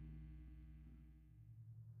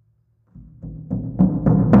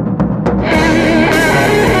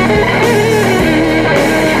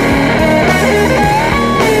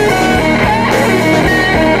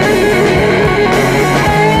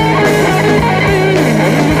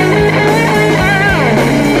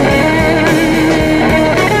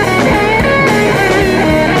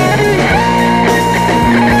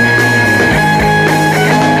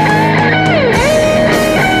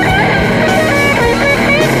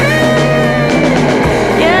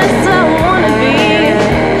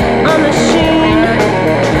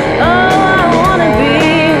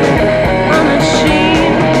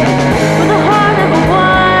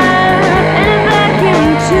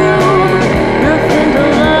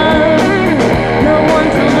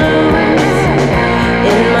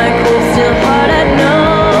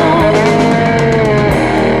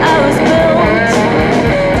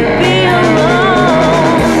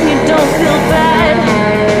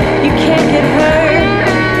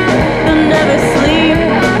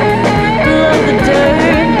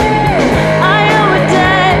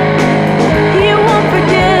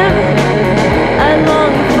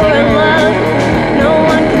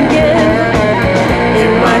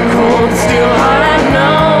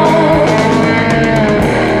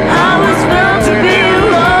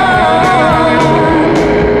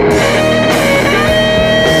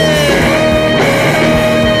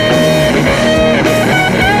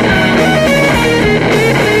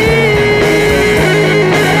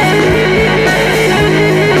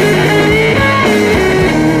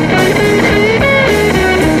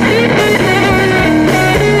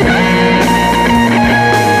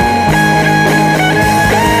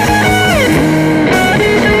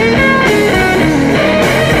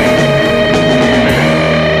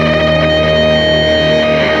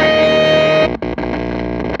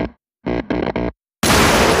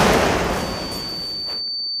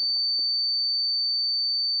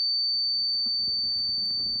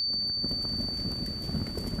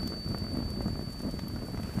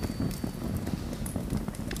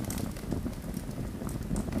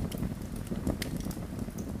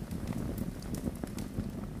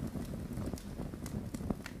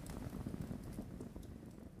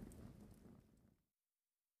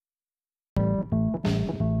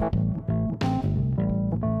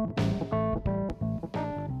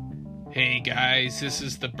 Hey guys, this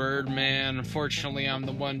is the Birdman. Unfortunately, I'm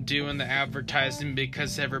the one doing the advertising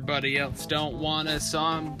because everybody else don't want it, so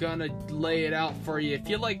I'm gonna lay it out for you. If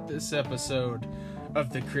you like this episode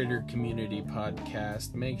of the Critter Community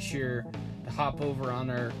Podcast, make sure to hop over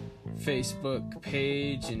on our Facebook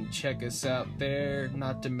page and check us out there.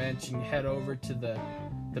 Not to mention, head over to the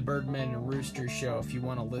Birdman and Rooster Show if you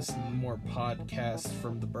want to listen to more podcasts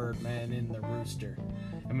from the Birdman and the Rooster.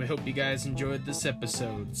 And we hope you guys enjoyed this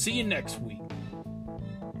episode. See you next week.